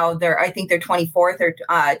 25, and now I think they're 24th or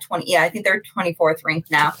 20. Yeah, I think they're 24th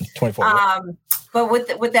ranked now. 24th. But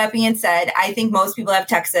with that being said, I think most people have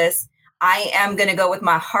Texas. I am going to go with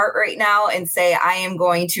my heart right now and say I am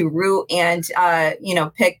going to root and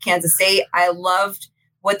pick Kansas State. I loved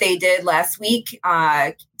what they did last week.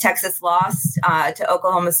 Texas lost to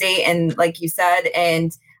Oklahoma State, and like you said,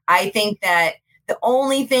 and I think that the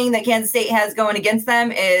only thing that Kansas State has going against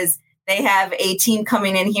them is they have a team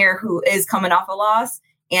coming in here who is coming off a loss,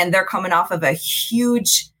 and they're coming off of a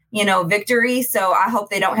huge, victory. So I hope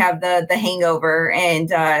they don't have the hangover, and,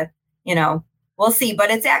 we'll see. But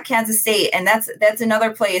it's at Kansas State, and that's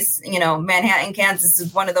another place, Manhattan, Kansas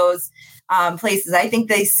is one of those places. I think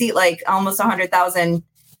they seat like almost 100,000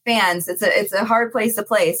 fans. It's a hard place to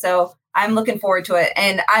play. So I'm looking forward to it.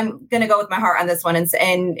 And I'm going to go with my heart on this one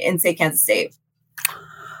and say Kansas State.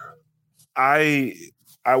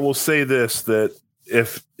 I will say this, that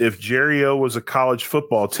if Jerry O was a college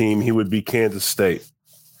football team, he would be Kansas State.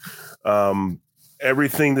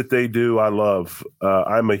 Everything that they do, I love.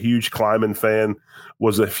 I'm a huge Kleiman fan,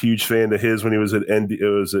 was a huge fan of his when he was at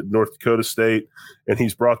North Dakota State, and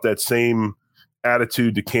he's brought that same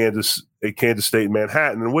attitude to Kansas State and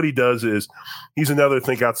Manhattan. And what he does is he's another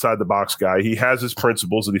think outside the box guy. He has his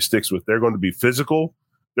principles that he sticks with. They're going to be physical.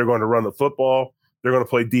 They're going to run the football. They're going to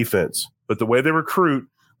play defense. But the way they recruit,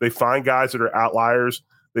 they find guys that are outliers.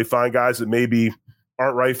 They find guys that maybe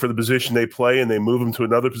aren't right for the position they play, and they move them to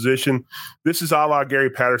another position. This is a la Gary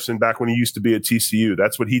Patterson back when he used to be at TCU.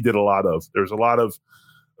 That's what he did a lot of. There's a lot of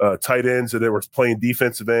tight ends that they were playing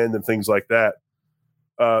defensive end and things like that.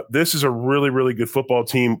 This is a really, really good football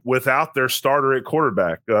team without their starter at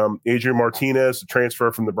quarterback. Adrian Martinez, the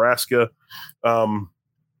transfer from Nebraska.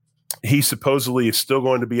 He supposedly is still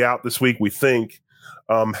going to be out this week, we think.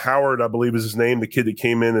 Howard, I believe is his name, the kid that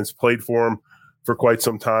came in and has played for him for quite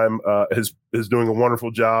some time, is doing a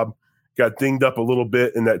wonderful job. Got dinged up a little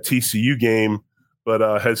bit in that TCU game, but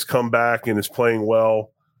has come back and is playing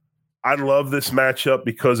well. I love this matchup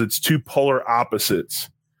because it's two polar opposites.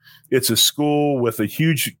 It's a school with a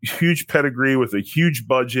huge, huge pedigree, with a huge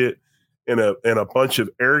budget, and a bunch of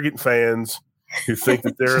arrogant fans who think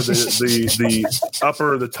that they're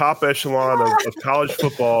the top echelon of college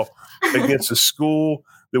football, against a school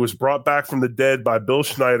that was brought back from the dead by Bill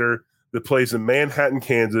Schneider, that plays in Manhattan,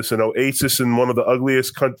 Kansas, an oasis in one of the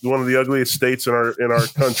ugliest states in our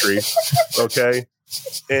country. Okay.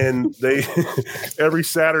 And they every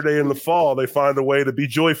Saturday in the fall, they find a way to be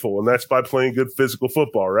joyful, and that's by playing good physical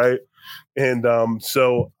football, right? And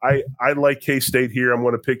so I like K-State here. I'm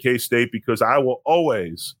going to pick K-State because I will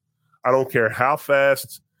always, I don't care how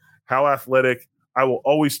fast, how athletic, I will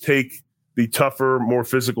always take the tougher, more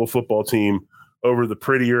physical football team over the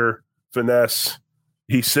prettier finesse.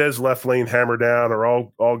 He says left lane hammer down, or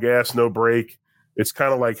all gas, no brake. It's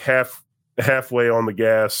kind of like halfway on the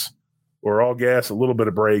gas, or all gas, a little bit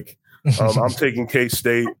of brake. I'm taking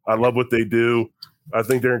K-State. I love what they do. I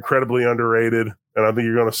think they're incredibly underrated, and I think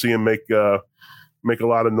you're going to see them make a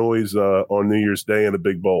lot of noise on New Year's Day in a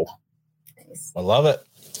big bowl. I love it.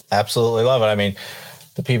 Absolutely love it. I mean,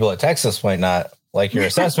 the people at Texas might not like your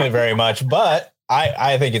assessment very much, but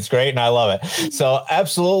I think it's great and I love it. So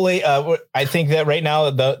absolutely. I think that right now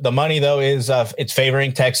the money though is it's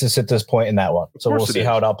favoring Texas at this point in that one. So we'll see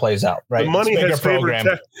how it all plays out. Right. The money has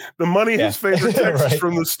favored Texas right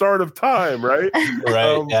from the start of time. Right.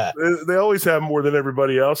 Right. They always have more than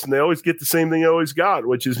everybody else, and they always get the same thing they always got,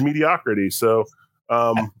 which is mediocrity. So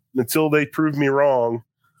until they prove me wrong,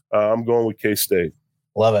 I'm going with K-State.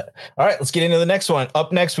 Love it. All right, let's get into the next one.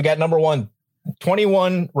 Up next, we got number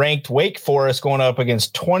 21 ranked Wake Forest going up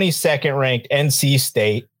against 22nd ranked NC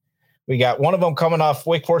State. We got one of them coming off.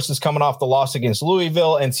 Wake Forest is coming off the loss against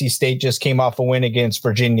Louisville. NC State just came off a win against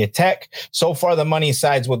Virginia Tech. So far, the money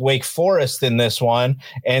sides with Wake Forest in this one,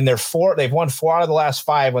 and they've won 4 out of the last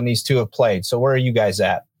 5 when these two have played. So where are you guys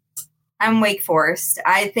at? I'm Wake Forest.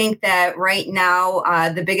 I think that right now,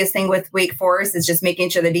 the biggest thing with Wake Forest is just making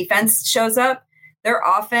sure the defense shows up. Their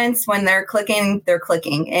offense, when they're clicking, they're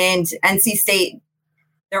clicking. And NC State,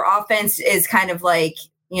 their offense is kind of like,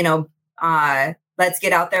 let's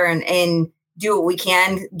get out there and do what we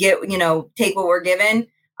can, take what we're given.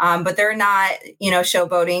 But they're not,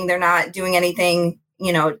 showboating. They're not doing anything,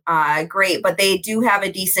 great, but they do have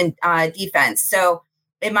a decent defense. So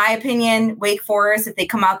in my opinion, Wake Forest, if they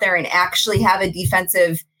come out there and actually have a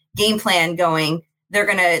defensive game plan going, they're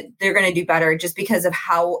gonna do better just because of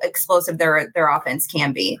how explosive their offense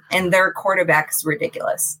can be, and their quarterback is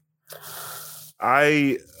ridiculous.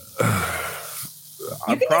 I'm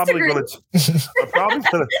probably gonna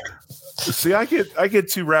see. I get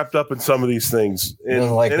too wrapped up in some of these things. You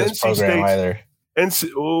don't like this program either.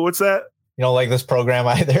 What's that? You don't like this program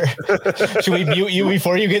either. Should we mute you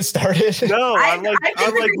before you get started? No, I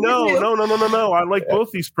like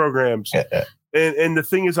both these programs. And the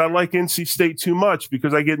thing is, I like NC State too much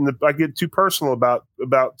because I get too personal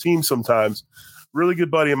about teams sometimes. Really good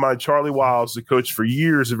buddy of mine, Charlie Wiles, the coach for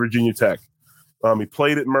years at Virginia Tech. He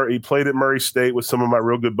played at Murray State with some of my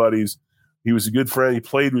real good buddies. He was a good friend. He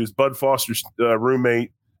played with his Bud Foster's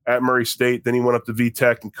roommate at Murray State. Then he went up to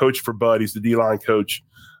VTech and coached for Bud. He's the D-line coach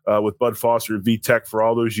with Bud Foster at VTech for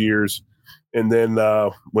all those years. And then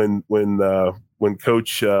when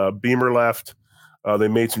Coach Beamer left, they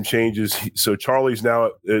made some changes. So Charlie's now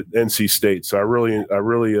at NC State. So I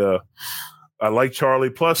like Charlie.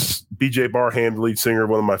 Plus BJ Barham, the lead singer of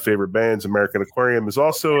one of my favorite bands, American Aquarium, is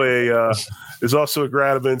also a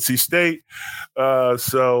grad of NC State.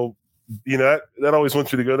 So that always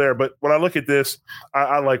wants you to go there. But when I look at this,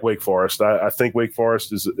 I like Wake Forest. I think Wake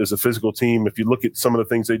Forest is a physical team. If you look at some of the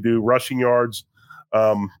things they do, rushing yards,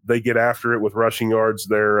 they get after it with rushing yards.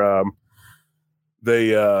 And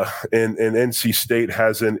NC State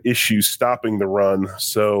has an issue stopping the run.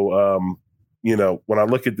 So, when I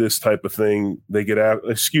look at this type of thing, they get out.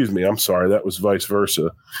 Excuse me, I'm sorry, that was vice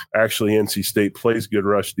versa. Actually, NC State plays good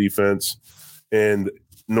rush defense, and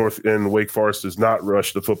Wake Forest does not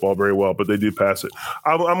rush the football very well, but they do pass it.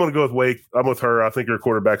 I'm going to go with Wake. I'm with her. I think her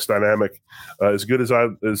quarterback's dynamic, as good as I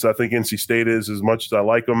think NC State is. As much as I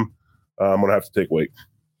like them, I'm going to have to take Wake.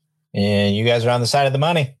 And you guys are on the side of the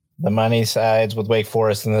money. The money sides with Wake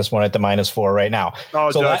Forest in this one at the -4 right now.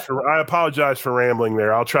 I apologize for rambling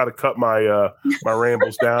there. I'll try to cut my my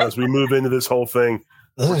rambles down as we move into this whole thing.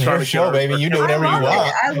 This is your show, baby. You do whatever you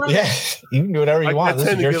want. Yeah, you can do whatever you want. This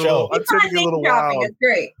is your show. I tend to get a little wild. It's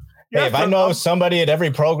great. Hey, if I know somebody at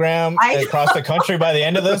every program across the country by the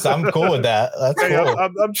end of this, I'm cool with that. That's cool.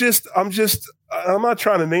 I'm not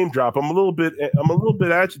trying to name drop. I'm a little bit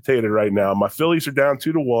agitated right now. My Phillies are down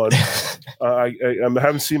 2-1. I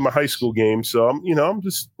haven't seen my high school game, so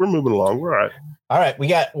we're moving along. We're all right. All right, we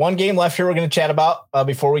got one game left here we're going to chat about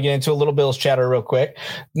before we get into a little Bills chatter real quick.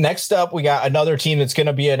 Next up, we got another team that's going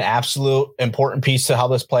to be an absolute important piece to how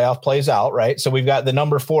this playoff plays out, right? So we've got the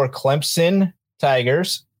number 4 Clemson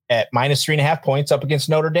Tigers at -3.5 points up against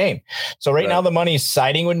Notre Dame. So right now the money is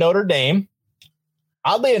siding with Notre Dame.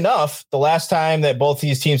 Oddly enough, the last time that both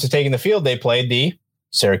these teams have taken the field, they played the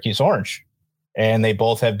Syracuse Orange, and they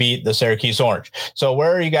both have beat the Syracuse Orange. So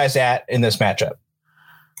where are you guys at in this matchup?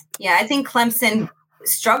 Yeah, I think Clemson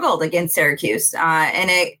struggled against Syracuse,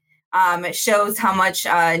 and it shows how much,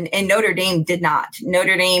 and Notre Dame did not.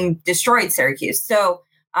 Notre Dame destroyed Syracuse. So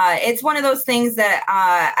it's one of those things that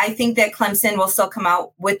I think that Clemson will still come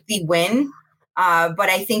out with the win, but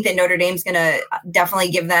I think that Notre Dame's going to definitely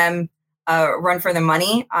give them a run for the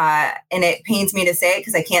money. And it pains me to say it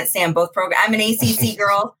because I can't stand both programs. I'm an ACC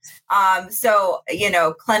girl. So,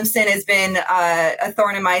 Clemson has been a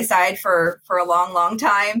thorn in my side for a long, long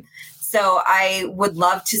time. So I would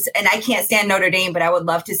love to, and I can't stand Notre Dame, but I would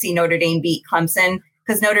love to see Notre Dame beat Clemson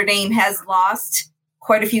because Notre Dame has lost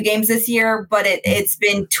quite a few games this year, but it's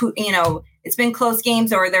been it's been close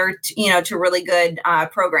games, or they're to really good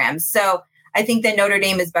programs. So I think that Notre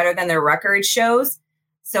Dame is better than their record shows.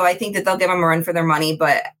 So I think that they'll give them a run for their money,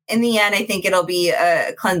 but in the end, I think it'll be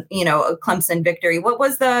a Clemson victory. What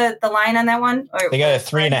was the line on that one? They got a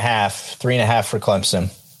 3.5 for Clemson.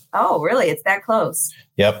 Oh, really? It's that close?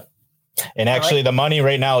 Yep. And actually, the money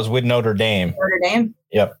right now is with Notre Dame. Notre Dame.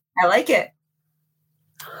 Yep. I like it.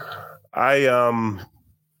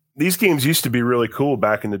 These games used to be really cool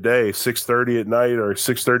back in the day. 6:30 at night, or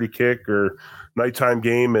 6:30 kick, or nighttime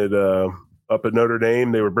game at up at Notre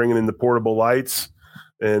Dame. They were bringing in the portable lights.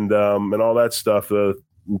 and all that stuff. The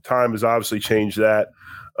time has obviously changed that.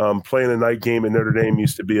 Playing a night game in Notre Dame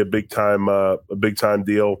used to be a big time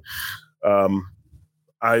deal.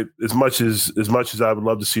 As much as I would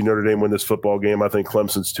love to see Notre Dame win this football game, I think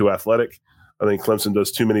Clemson's too athletic. I think Clemson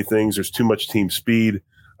does too many things. There's too much team speed.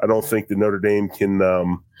 I don't think that Notre Dame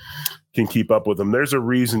can keep up with them. There's a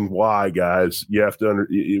reason why, guys. You have to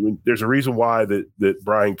there's a reason why that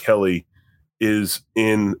Brian Kelly is at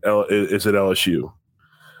LSU.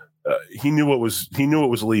 He knew what was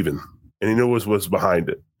leaving, and he knew what was behind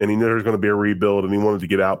it, and he knew there was going to be a rebuild, and he wanted to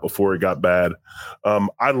get out before it got bad.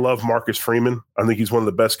 I love Marcus Freeman. I think he's one of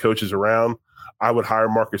the best coaches around. I would hire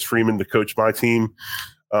Marcus Freeman to coach my team.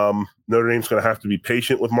 Notre Dame's going to have to be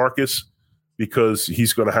patient with Marcus because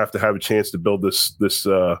he's going to have a chance to build this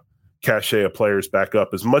cachet of players back up.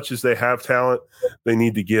 As much as they have talent, they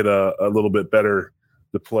need to get a little bit better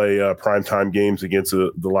to play primetime games against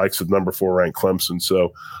the likes of number 4 ranked Clemson.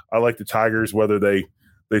 So I like the Tigers, whether they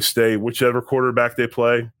stay whichever quarterback they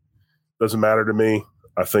play, doesn't matter to me.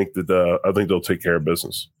 I think they'll take care of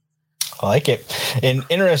business. I like it. And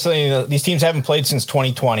interestingly, these teams haven't played since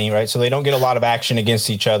 2020, right? So they don't get a lot of action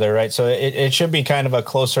against each other, right? So it should be kind of a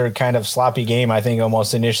closer, kind of sloppy game, I think,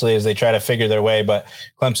 almost initially as they try to figure their way. But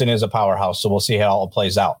Clemson is a powerhouse, so we'll see how it all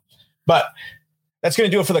plays out. But that's going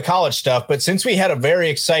to do it for the college stuff. But since we had a very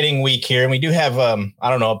exciting week here, and we do have,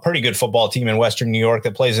 a pretty good football team in Western New York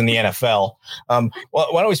that plays in the NFL, why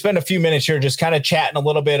don't we spend a few minutes here just kind of chatting a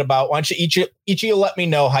little bit about, why don't you each of you let me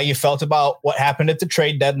know how you felt about what happened at the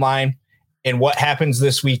trade deadline and what happens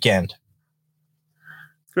this weekend.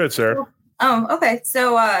 Good, Sarah. Oh, okay.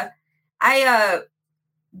 So I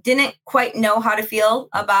didn't quite know how to feel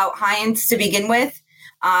about Hines to begin with.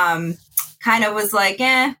 Kind of was like,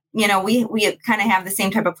 we kind of have the same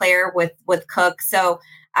type of player with Cook. So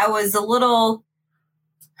I was a little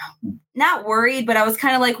not worried, but I was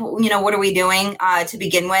kind of like, what are we doing to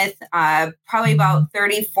begin with? Probably about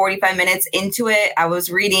 30, 45 minutes into it, I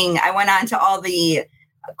went on to all the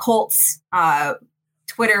Colts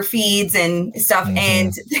Twitter feeds and stuff,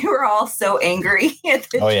 and they were all so angry.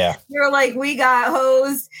 Oh yeah, they were like, we got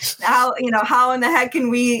hosed. How in the heck can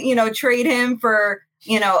we trade him for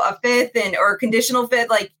a fifth or conditional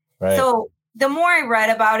fifth? Like, right. So the more I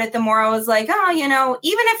read about it, the more I was like, even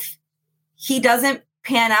if he doesn't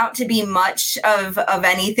pan out to be much of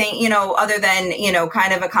anything, other than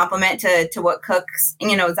kind of a compliment to what Cook's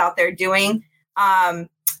is out there doing.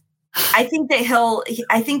 I think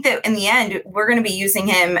that in the end, we're going to be using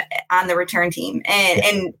him on the return team.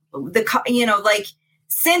 And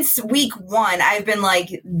since week 1, I've been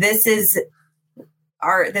like, this is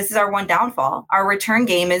our one downfall. Our return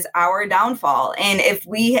game is our downfall. And if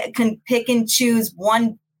we can pick and choose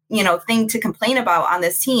one, thing to complain about on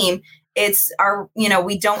this team, it's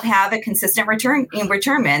we don't have a consistent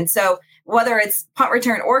returnman. So whether it's punt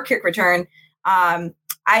return or kick return,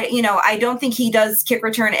 I don't think he does kick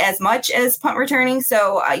return as much as punt returning.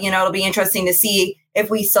 So, it'll be interesting to see if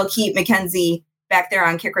we still keep McKenzie back there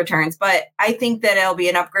on kick returns. But I think that it'll be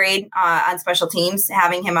an upgrade on special teams,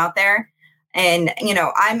 having him out there. And,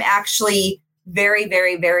 I'm actually very,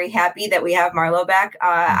 very, very happy that we have Marlowe back.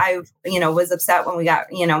 I was upset when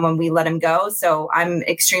when we let him go. So I'm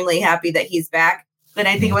extremely happy that he's back. But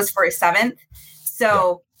I think it was for his 7th.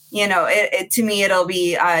 So, to me, it'll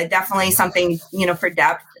be definitely something, for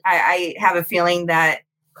depth. I have a feeling that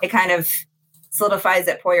it kind of solidifies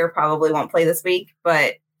that Poyer probably won't play this week,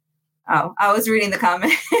 but I was reading the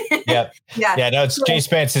comment. Yeah. No, it's Jay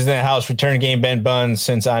Spence is in the house. Return game Ben Buns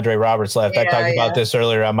since Andre Roberts left. I talked about this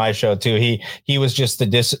earlier on my show too. He was just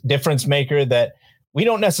the difference maker that we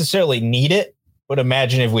don't necessarily need it, but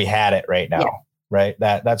imagine if we had it right now, right?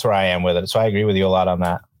 That's where I am with it. So I agree with you a lot on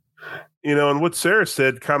that. And what Sarah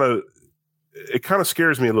said kind of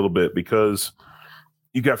scares me a little bit because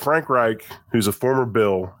you got Frank Reich, who's a former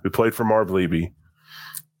Bill who played for Marv Levy.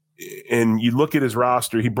 And you look at his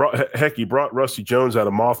roster, he brought Rusty Jones out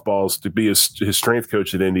of mothballs to be his strength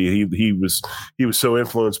coach at Indy. He was so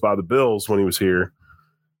influenced by the Bills when he was here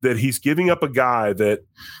that he's giving up a guy that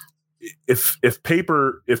if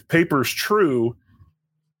paper's true,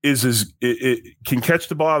 it can catch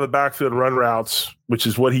the ball out of the backfield and run routes, which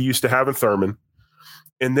is what he used to have in Thurman.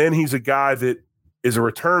 And then he's a guy that is a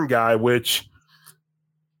return guy, which,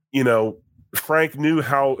 Frank knew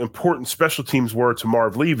how important special teams were to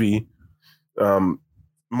Marv Levy.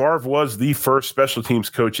 Marv was the first special teams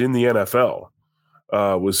coach in the NFL,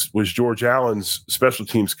 was George Allen's special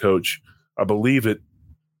teams coach, I believe, at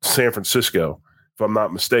San Francisco, if I'm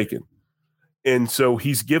not mistaken. And so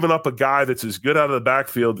he's given up a guy that's as good out of the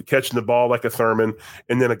backfield, catching the ball like a Thurman,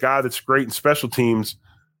 and then a guy that's great in special teams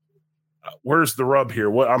where's the rub here?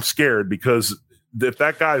 What I'm scared because if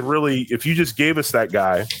that guy really, if you just gave us that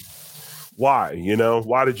guy, why?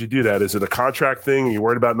 Why did you do that? Is it a contract thing? Are you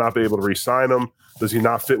worried about not being able to re-sign him? Does he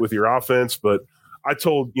not fit with your offense? But I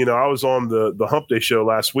told, I was on the Hump Day show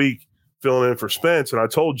last week filling in for Spence, and I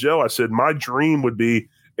told Joe, I said, my dream would be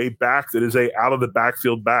a back that is a out of the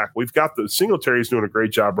backfield back. We've got Singletary's doing a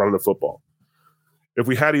great job running the football. If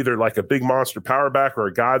we had either like a big monster power back or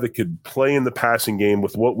a guy that could play in the passing game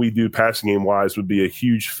with what we do passing game wise would be a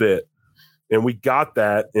huge fit. And we got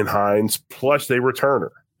that in Hines, plus a returner.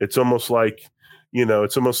 It's almost like,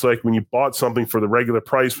 when you bought something for the regular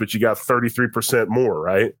price, but you got 33% more,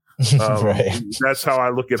 right? Right. That's how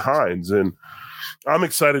I look at Hines. And I'm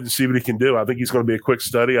excited to see what he can do. I think he's going to be a quick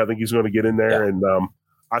study. I think he's going to get in there. And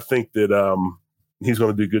I think that he's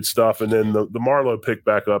going to do good stuff. And then the Marlowe pick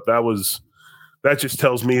back up, that just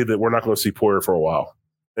tells me that we're not going to see Poyer for a while.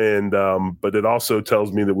 And but it also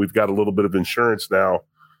tells me that we've got a little bit of insurance now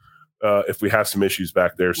if we have some issues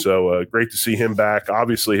back there. So great to see him back.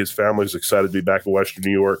 Obviously, his family's excited to be back in Western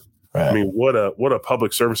New York. Right. I mean, what a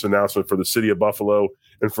public service announcement for the city of Buffalo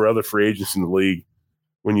and for other free agents in the league.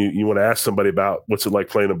 When you want to ask somebody about what's it like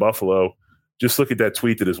playing in Buffalo, just look at that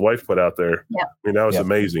tweet that his wife put out there. Yeah. I mean, that was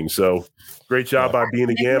amazing. So great job by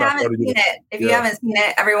being again. If you haven't seen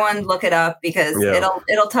it, everyone look it up because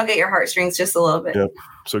it'll tug at your heartstrings just a little bit. Yeah.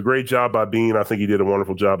 So great job by Bean. I think he did a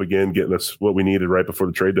wonderful job again, getting us what we needed right before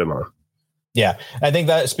the trade deadline. Yeah. I think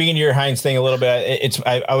that speaking to your Hines thing a little bit,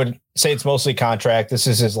 I would say it's mostly contract. This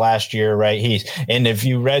is his last year, right? And if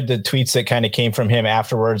you read the tweets that kind of came from him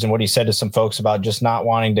afterwards and what he said to some folks about just not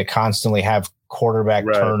wanting to constantly have quarterback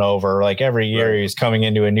turnover, like every year he's coming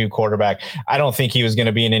into a new quarterback. I don't think he was going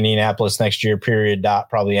to be in Indianapolis next year, period, dot,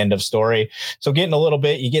 probably end of story. So getting a little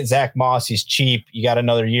bit, you get Zach Moss, he's cheap. You got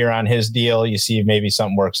another year on his deal. You see if maybe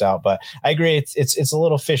something works out, but I agree. It's a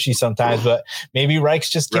little fishy sometimes, but maybe Reich's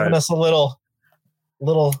just giving us a little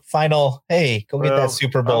final, hey, go get that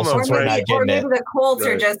Super Bowl since we're not getting it. Or maybe the Colts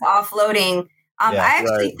are just offloading. I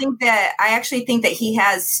actually think that he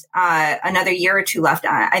has another year or two left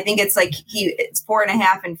on it. I think it's like it's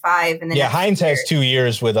 4.5 and 5. And then Hines has 2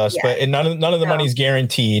 years with us, but none of the money's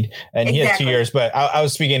guaranteed, and he has 2 years. But I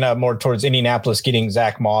was speaking more towards Indianapolis getting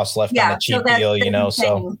Zach Moss left on a cheap deal,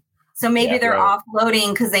 So maybe they're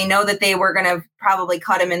offloading because they know that they were going to probably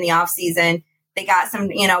cut him in the offseason. They got some,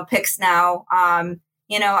 picks now.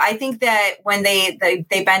 I think that when they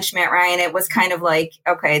benched Matt Ryan, it was kind of like,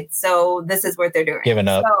 okay, so this is what they're doing. Giving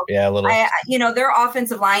up. So a little. Their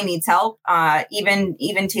offensive line needs help. Even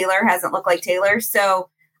Taylor hasn't looked like Taylor. So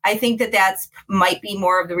I think that might be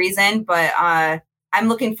more of the reason, but I'm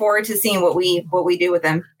looking forward to seeing what we do with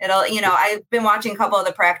him. I've been watching a couple of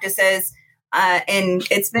the practices and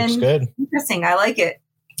it's been interesting. I like it.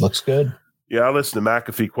 Looks good. Yeah, I listened to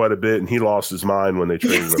McAfee quite a bit, and he lost his mind when they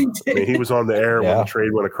traded him. He was on the air when the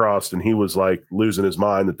trade went across, and he was like losing his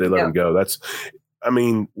mind that they let him go.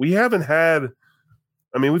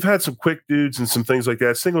 We've had some quick dudes and some things like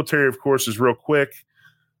that. Singletary, of course, is real quick.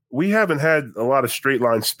 We haven't had a lot of straight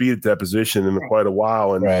line speed at that position in quite a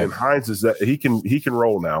while, and Hines is that he can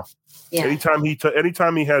roll now. Yeah. Anytime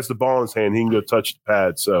he has the ball in his hand, he can go touch the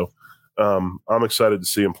pad. So I'm excited to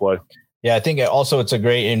see him play. Yeah, I think also it's a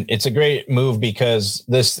great move because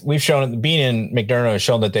we've shown Bean and McDermott have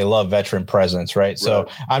shown that they love veteran presence, right? So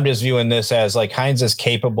I'm just viewing this as like Hines is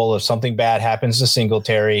capable. If something bad happens to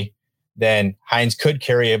Singletary, then Hines could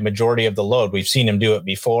carry a majority of the load. We've seen him do it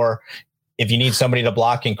before. If you need somebody to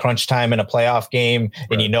block in crunch time in a playoff game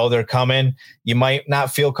and they're coming, you might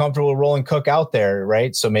not feel comfortable rolling Cook out there,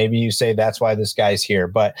 right? So maybe you say that's why this guy's here.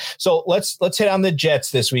 But so let's hit on the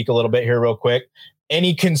Jets this week a little bit here real quick.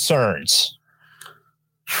 Any concerns?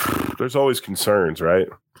 There's always concerns, right?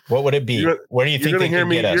 What would it be? Where do you think they can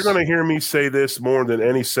get us? You're going to hear me say this more than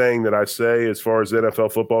any saying that I say as far as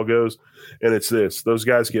NFL football goes, and it's this. Those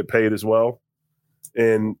guys get paid as well.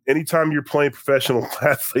 And anytime you're playing professional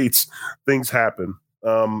athletes, things happen.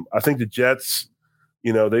 I think the Jets,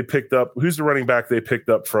 they picked up – who's the running back they picked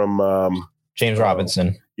up from James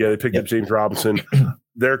Robinson. Yeah, they picked up James Robinson.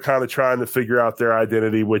 They're kind of trying to figure out their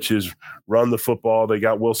identity, which is run the football. They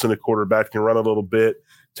got Wilson, a quarterback, can run a little bit,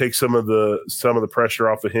 take some of the pressure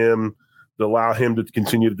off of him to allow him to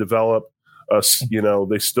continue to develop.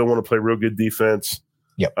 They still want to play real good defense.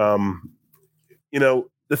 Yep.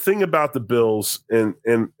 The thing about the Bills, and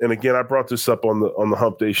again, I brought this up on the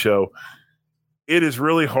Hump Day show. It is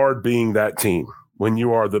really hard being that team when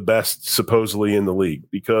you are the best supposedly in the league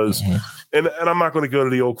because, and I'm not going to go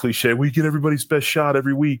to the old cliche, we get everybody's best shot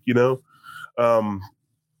every week, I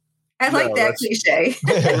I like that cliche.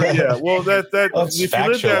 Yeah, well, that's if you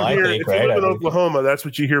live down here, think, if you live in Oklahoma, that's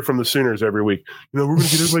what you hear from the Sooners every week. We're going to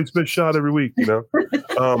get everybody's best shot every week, and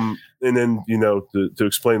then, to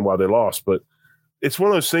explain why they lost. But it's one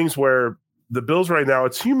of those things where the Bills right now,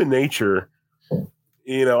 it's human nature.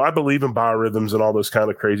 I believe in biorhythms and all those kind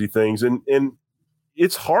of crazy things. And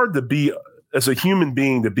it's hard to be, as a human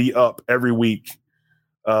being, to be up every week.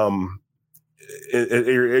 At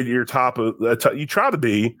your top of you try to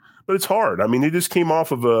be, but it's hard. I mean, they just came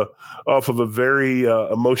off of a very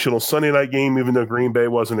emotional Sunday night game. Even though Green Bay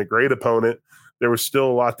wasn't a great opponent, there was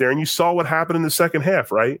still a lot there. And you saw what happened in the second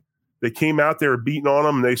half, right? They came out, they were beating on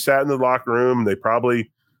them, and they sat in the locker room, and they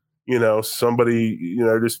probably, somebody,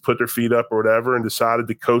 just put their feet up or whatever and decided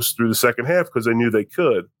to coast through the second half because they knew they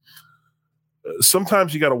could.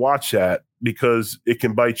 Sometimes you got to watch that because it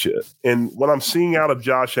can bite you. And what I'm seeing out of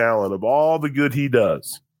Josh Allen, of all the good he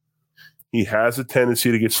does, he has a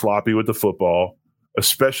tendency to get sloppy with the football,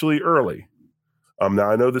 especially early. Now,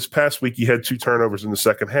 I know this past week he had 2 turnovers in the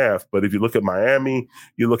second half, but if you look at Miami,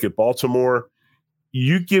 you look at Baltimore,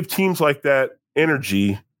 you give teams like that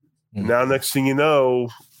energy. Mm-hmm. Now, next thing you know,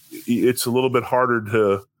 it's a little bit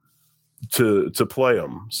harder to play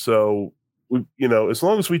them. So, as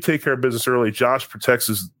long as we take care of business early, Josh protects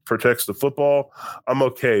the football, I'm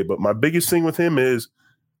okay. But my biggest thing with him is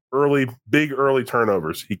big early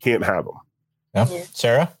turnovers. He can't have them. Yeah.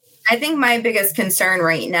 Sarah? I think my biggest concern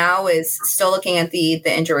right now is still looking at the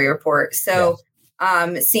injury report. So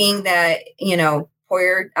seeing that,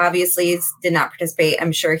 Poyer obviously did not participate.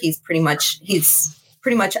 I'm sure he's pretty much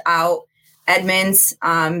out. Edmonds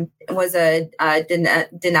did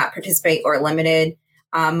not participate or limited.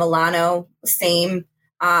 Milano, same.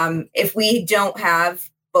 If we don't have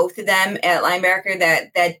both of them at linebacker,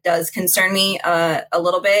 that does concern me a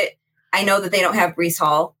little bit. I know that they don't have Breece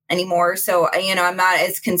Hall anymore, so I'm not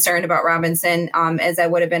as concerned about Robinson as I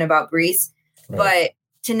would have been about Breece. Right. But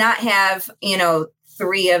to not have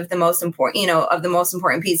 3 of the most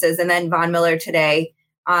important pieces, and then Von Miller today,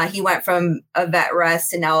 he went from a vet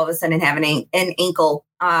rest and now all of a sudden having an ankle.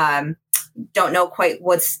 Don't know quite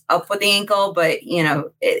what's up with the ankle, but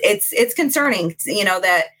it's concerning.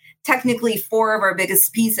 That technically 4 of our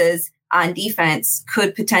biggest pieces on defense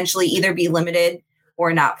could potentially either be limited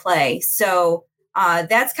or not play. So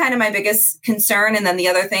that's kind of my biggest concern. And then the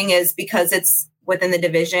other thing is because it's within the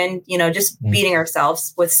division, just beating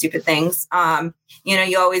ourselves with stupid things.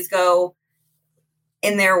 You always go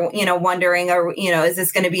in there, wondering, is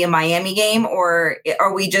this going to be a Miami game or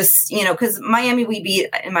are we just, because Miami,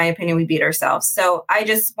 in my opinion, we beat ourselves. So I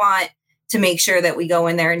just want to make sure that we go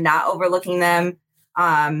in there not overlooking them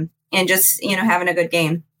and just, having a good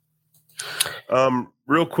game.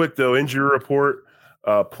 Real quick though, injury report,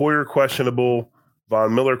 Poyer questionable,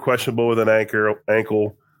 Von Miller questionable with an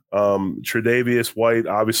ankle. Tre'Davious White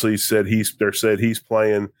obviously said he's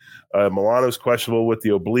playing. Milano's questionable with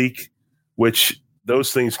the oblique, which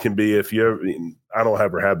those things can be I don't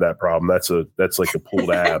ever have that problem. That's like a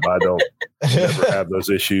pulled ab. I don't ever have those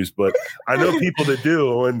issues, but I know people that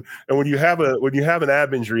do. And when you have an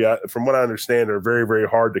ab injury, from what I understand, they're very, very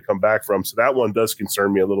hard to come back from. So that one does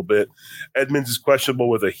concern me a little bit. Edmonds is questionable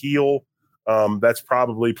with a heel. That's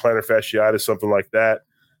probably plantar fasciitis, something like that.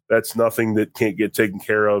 That's nothing that can't get taken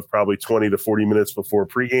care of probably 20 to 40 minutes before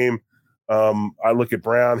pregame. I look at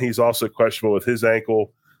Brown. He's also questionable with his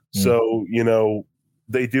ankle. So,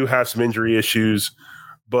 they do have some injury issues,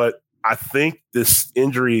 but I think this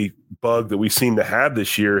injury bug that we seem to have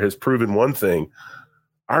this year has proven one thing.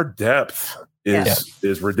 Our depth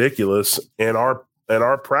is ridiculous, and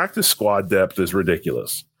our practice squad depth is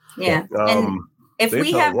ridiculous. Yeah. And if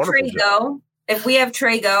we have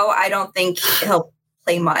Trey go, I don't think he'll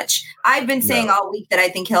play much. I've been saying all week that I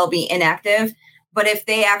think he'll be inactive, but if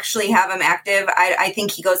they actually have him active, I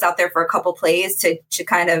think he goes out there for a couple plays to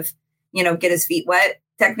kind of, get his feet wet,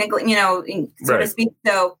 technically, so to speak.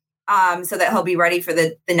 So, so that he'll be ready for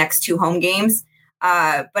the next 2 home games.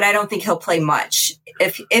 But I don't think he'll play much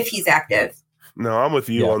if he's active. No, I'm with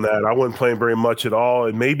you on that. I wouldn't play him very much at all.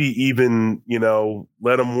 And maybe even,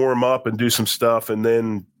 let him warm up and do some stuff and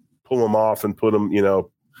then pull him off and put him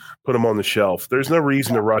on the shelf. There's no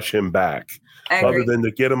reason to rush him back other than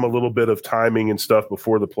to get him a little bit of timing and stuff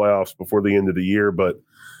before the playoffs, before the end of the year. But,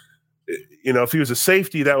 if he was a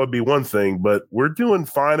safety, that would be one thing, but we're doing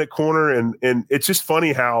fine at corner. And it's just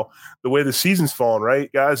funny how the way the season's fallen,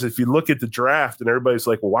 right, guys? If you look at the draft and everybody's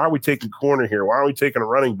like, well, why are we taking corner here? Why are we taking a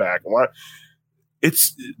running back? Why?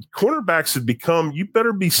 It's cornerbacks have become, you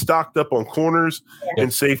better be stocked up on corners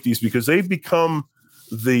and safeties because they've become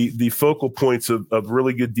the focal points of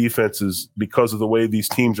really good defenses because of the way these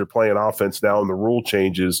teams are playing offense now and the rule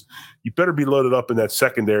changes. You better be loaded up in that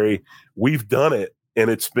secondary. We've done it, and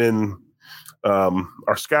it's been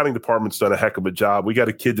our scouting department's done a heck of a job. We got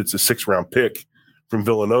a kid that's a 6th-round pick from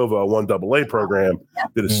Villanova, a 1AA program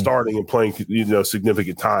that is starting and playing,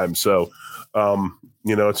 significant time. So,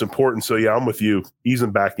 it's important. So, yeah, I'm with you. Ease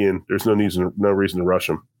him back in. There's no reason to rush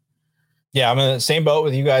him. Yeah, I'm in the same boat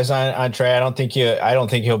with you guys on Trey. I don't think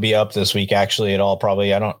he'll be up this week actually at all.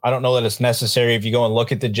 Probably. I don't know that it's necessary. If you go and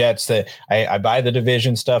look at the Jets, that I buy the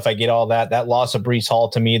division stuff. I get all that. That loss of Breece Hall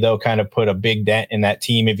to me though kind of put a big dent in that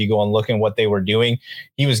team. If you go and look at what they were doing,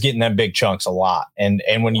 he was getting them big chunks a lot. And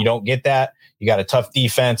when you don't get that, you got a tough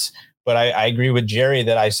defense. But I agree with Jerry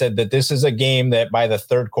that I said that this is a game that by the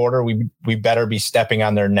third quarter we better be stepping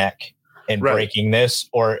on their neck and breaking this,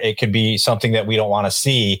 or it could be something that we don't want to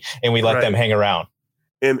see, and we let them hang around.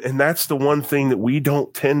 And that's the one thing that we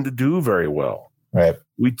don't tend to do very well. Right.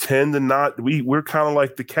 We tend to not. We're kind of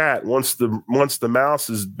like the cat. Once the mouse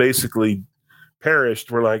is basically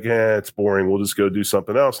perished, we're like, it's boring. We'll just go do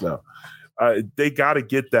something else now. They got to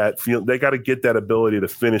get that feel. They got to get that ability to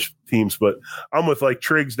finish teams. But I'm with like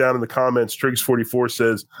Triggs down in the comments. Triggs44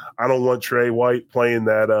 says, I don't want Trey White playing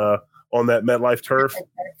that on that MetLife turf.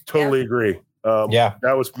 Totally agree.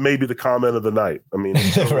 That was maybe the comment of the night. I mean,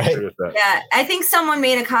 right. Yeah, I think someone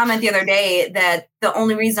made a comment the other day that the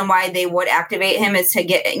only reason why they would activate him is to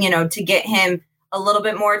get him a little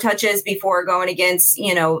bit more touches before going against,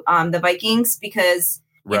 the Vikings, because,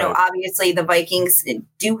 obviously the Vikings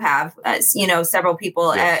do have, several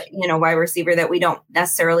people at, wide receiver that we don't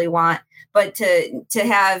necessarily want, but to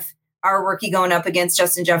have our rookie going up against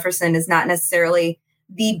Justin Jefferson is not necessarily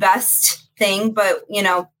the best thing, but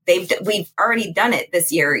we've already done it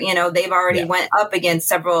this year. They've already went up against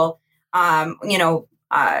several Waddle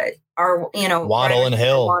and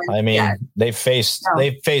Hill. I mean, they've faced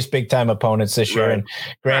big time opponents this year. And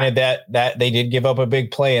granted that they did give up a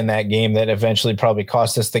big play in that game that eventually probably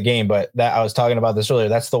cost us the game. But that I was talking about this earlier.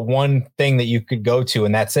 That's the one thing that you could go to,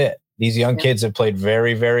 and that's it. These young kids have played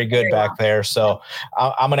very, very good back there. So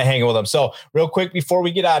I'm going to hang with them. So real quick, before we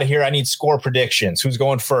get out of here, I need score predictions. Who's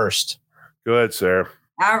going first? Go ahead, Sarah.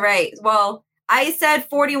 All right. Well, I said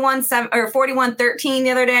 41-13 the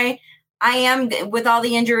other day. I am, with all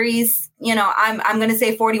the injuries, I'm going to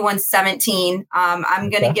say 41-17. I'm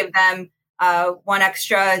going to give them one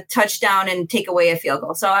extra touchdown and take away a field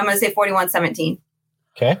goal. So I'm going to say 41-17.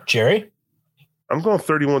 Okay. Jerry? I'm going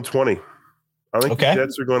 31-20. I think the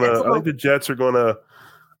Jets are going to. I think the Jets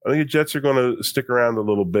are going to stick around a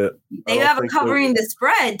little bit. They have a covering the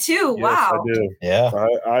spread too. Yes, wow. I do. Yeah.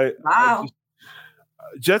 Wow.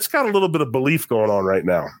 Jets got a little bit of belief going on right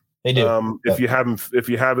now. They do. If you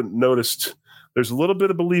haven't noticed, there's a little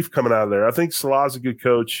bit of belief coming out of there. I think Salah's a good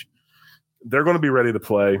coach. They're going to be ready to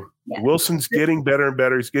play. Yeah. Wilson's getting better and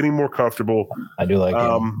better. He's getting more comfortable. I do like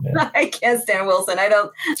him. Yeah. I can't stand Wilson. I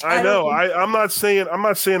know. I'm not saying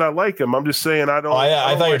I like him. I'm just saying I don't.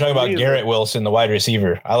 I thought you were talking about Garrett Wilson, the wide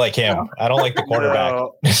receiver. I like him. No. I don't like the quarterback.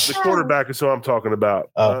 The quarterback is who I'm talking about.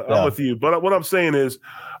 I'm with you. But what I'm saying is,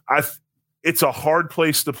 it's a hard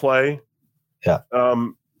place to play. Yeah.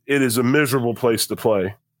 It is a miserable place to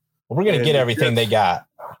play. Well, we're going to get everything they got.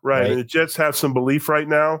 Right. And the Jets have some belief right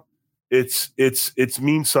now. It's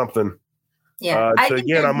means something. Yeah. So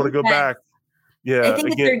again, I'm going to go back. Yeah. I think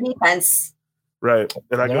it's their defense. Right.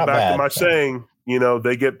 And I go back to my saying,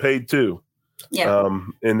 they get paid too. Yeah.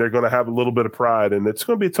 And they're going to have a little bit of pride, and it's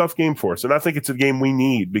going to be a tough game for us. And I think it's a game we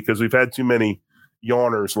need because we've had too many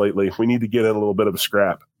yawners lately. We need to get in a little bit of a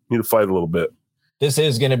scrap. We need to fight a little bit. This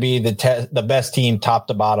is going to be the best team top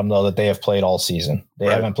to bottom, though, that they have played all season. They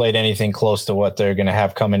haven't played anything close to what they're going to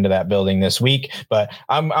have come into that building this week. But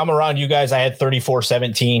I'm around you guys. I had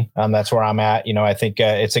 34-17. That's where I'm at. I think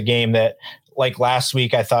it's a game that, like last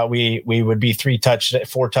week, I thought we would be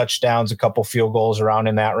 4 touchdowns, a couple field goals around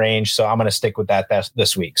in that range. So I'm going to stick with that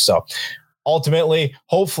this week. So ultimately,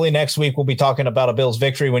 hopefully next week we'll be talking about a Bills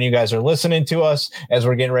victory when you guys are listening to us as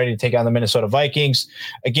we're getting ready to take on the Minnesota Vikings.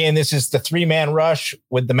 Again, this is the 3-man rush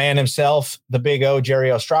with the man himself, the Big O, Jerry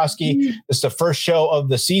Ostrowski. It's the first show of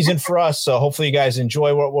the season for us, so hopefully you guys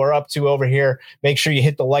enjoy what we're up to over here. Make sure you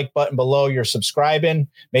hit the like button below. You're subscribing.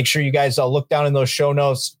 Make sure you guys look down in those show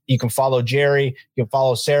notes. You can follow Jerry. You can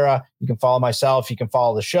follow Sarah. You can follow myself. You can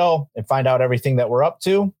follow the show and find out everything that we're up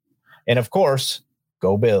to. And, of course,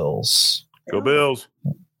 go Bills. Go Bills.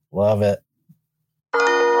 Love it.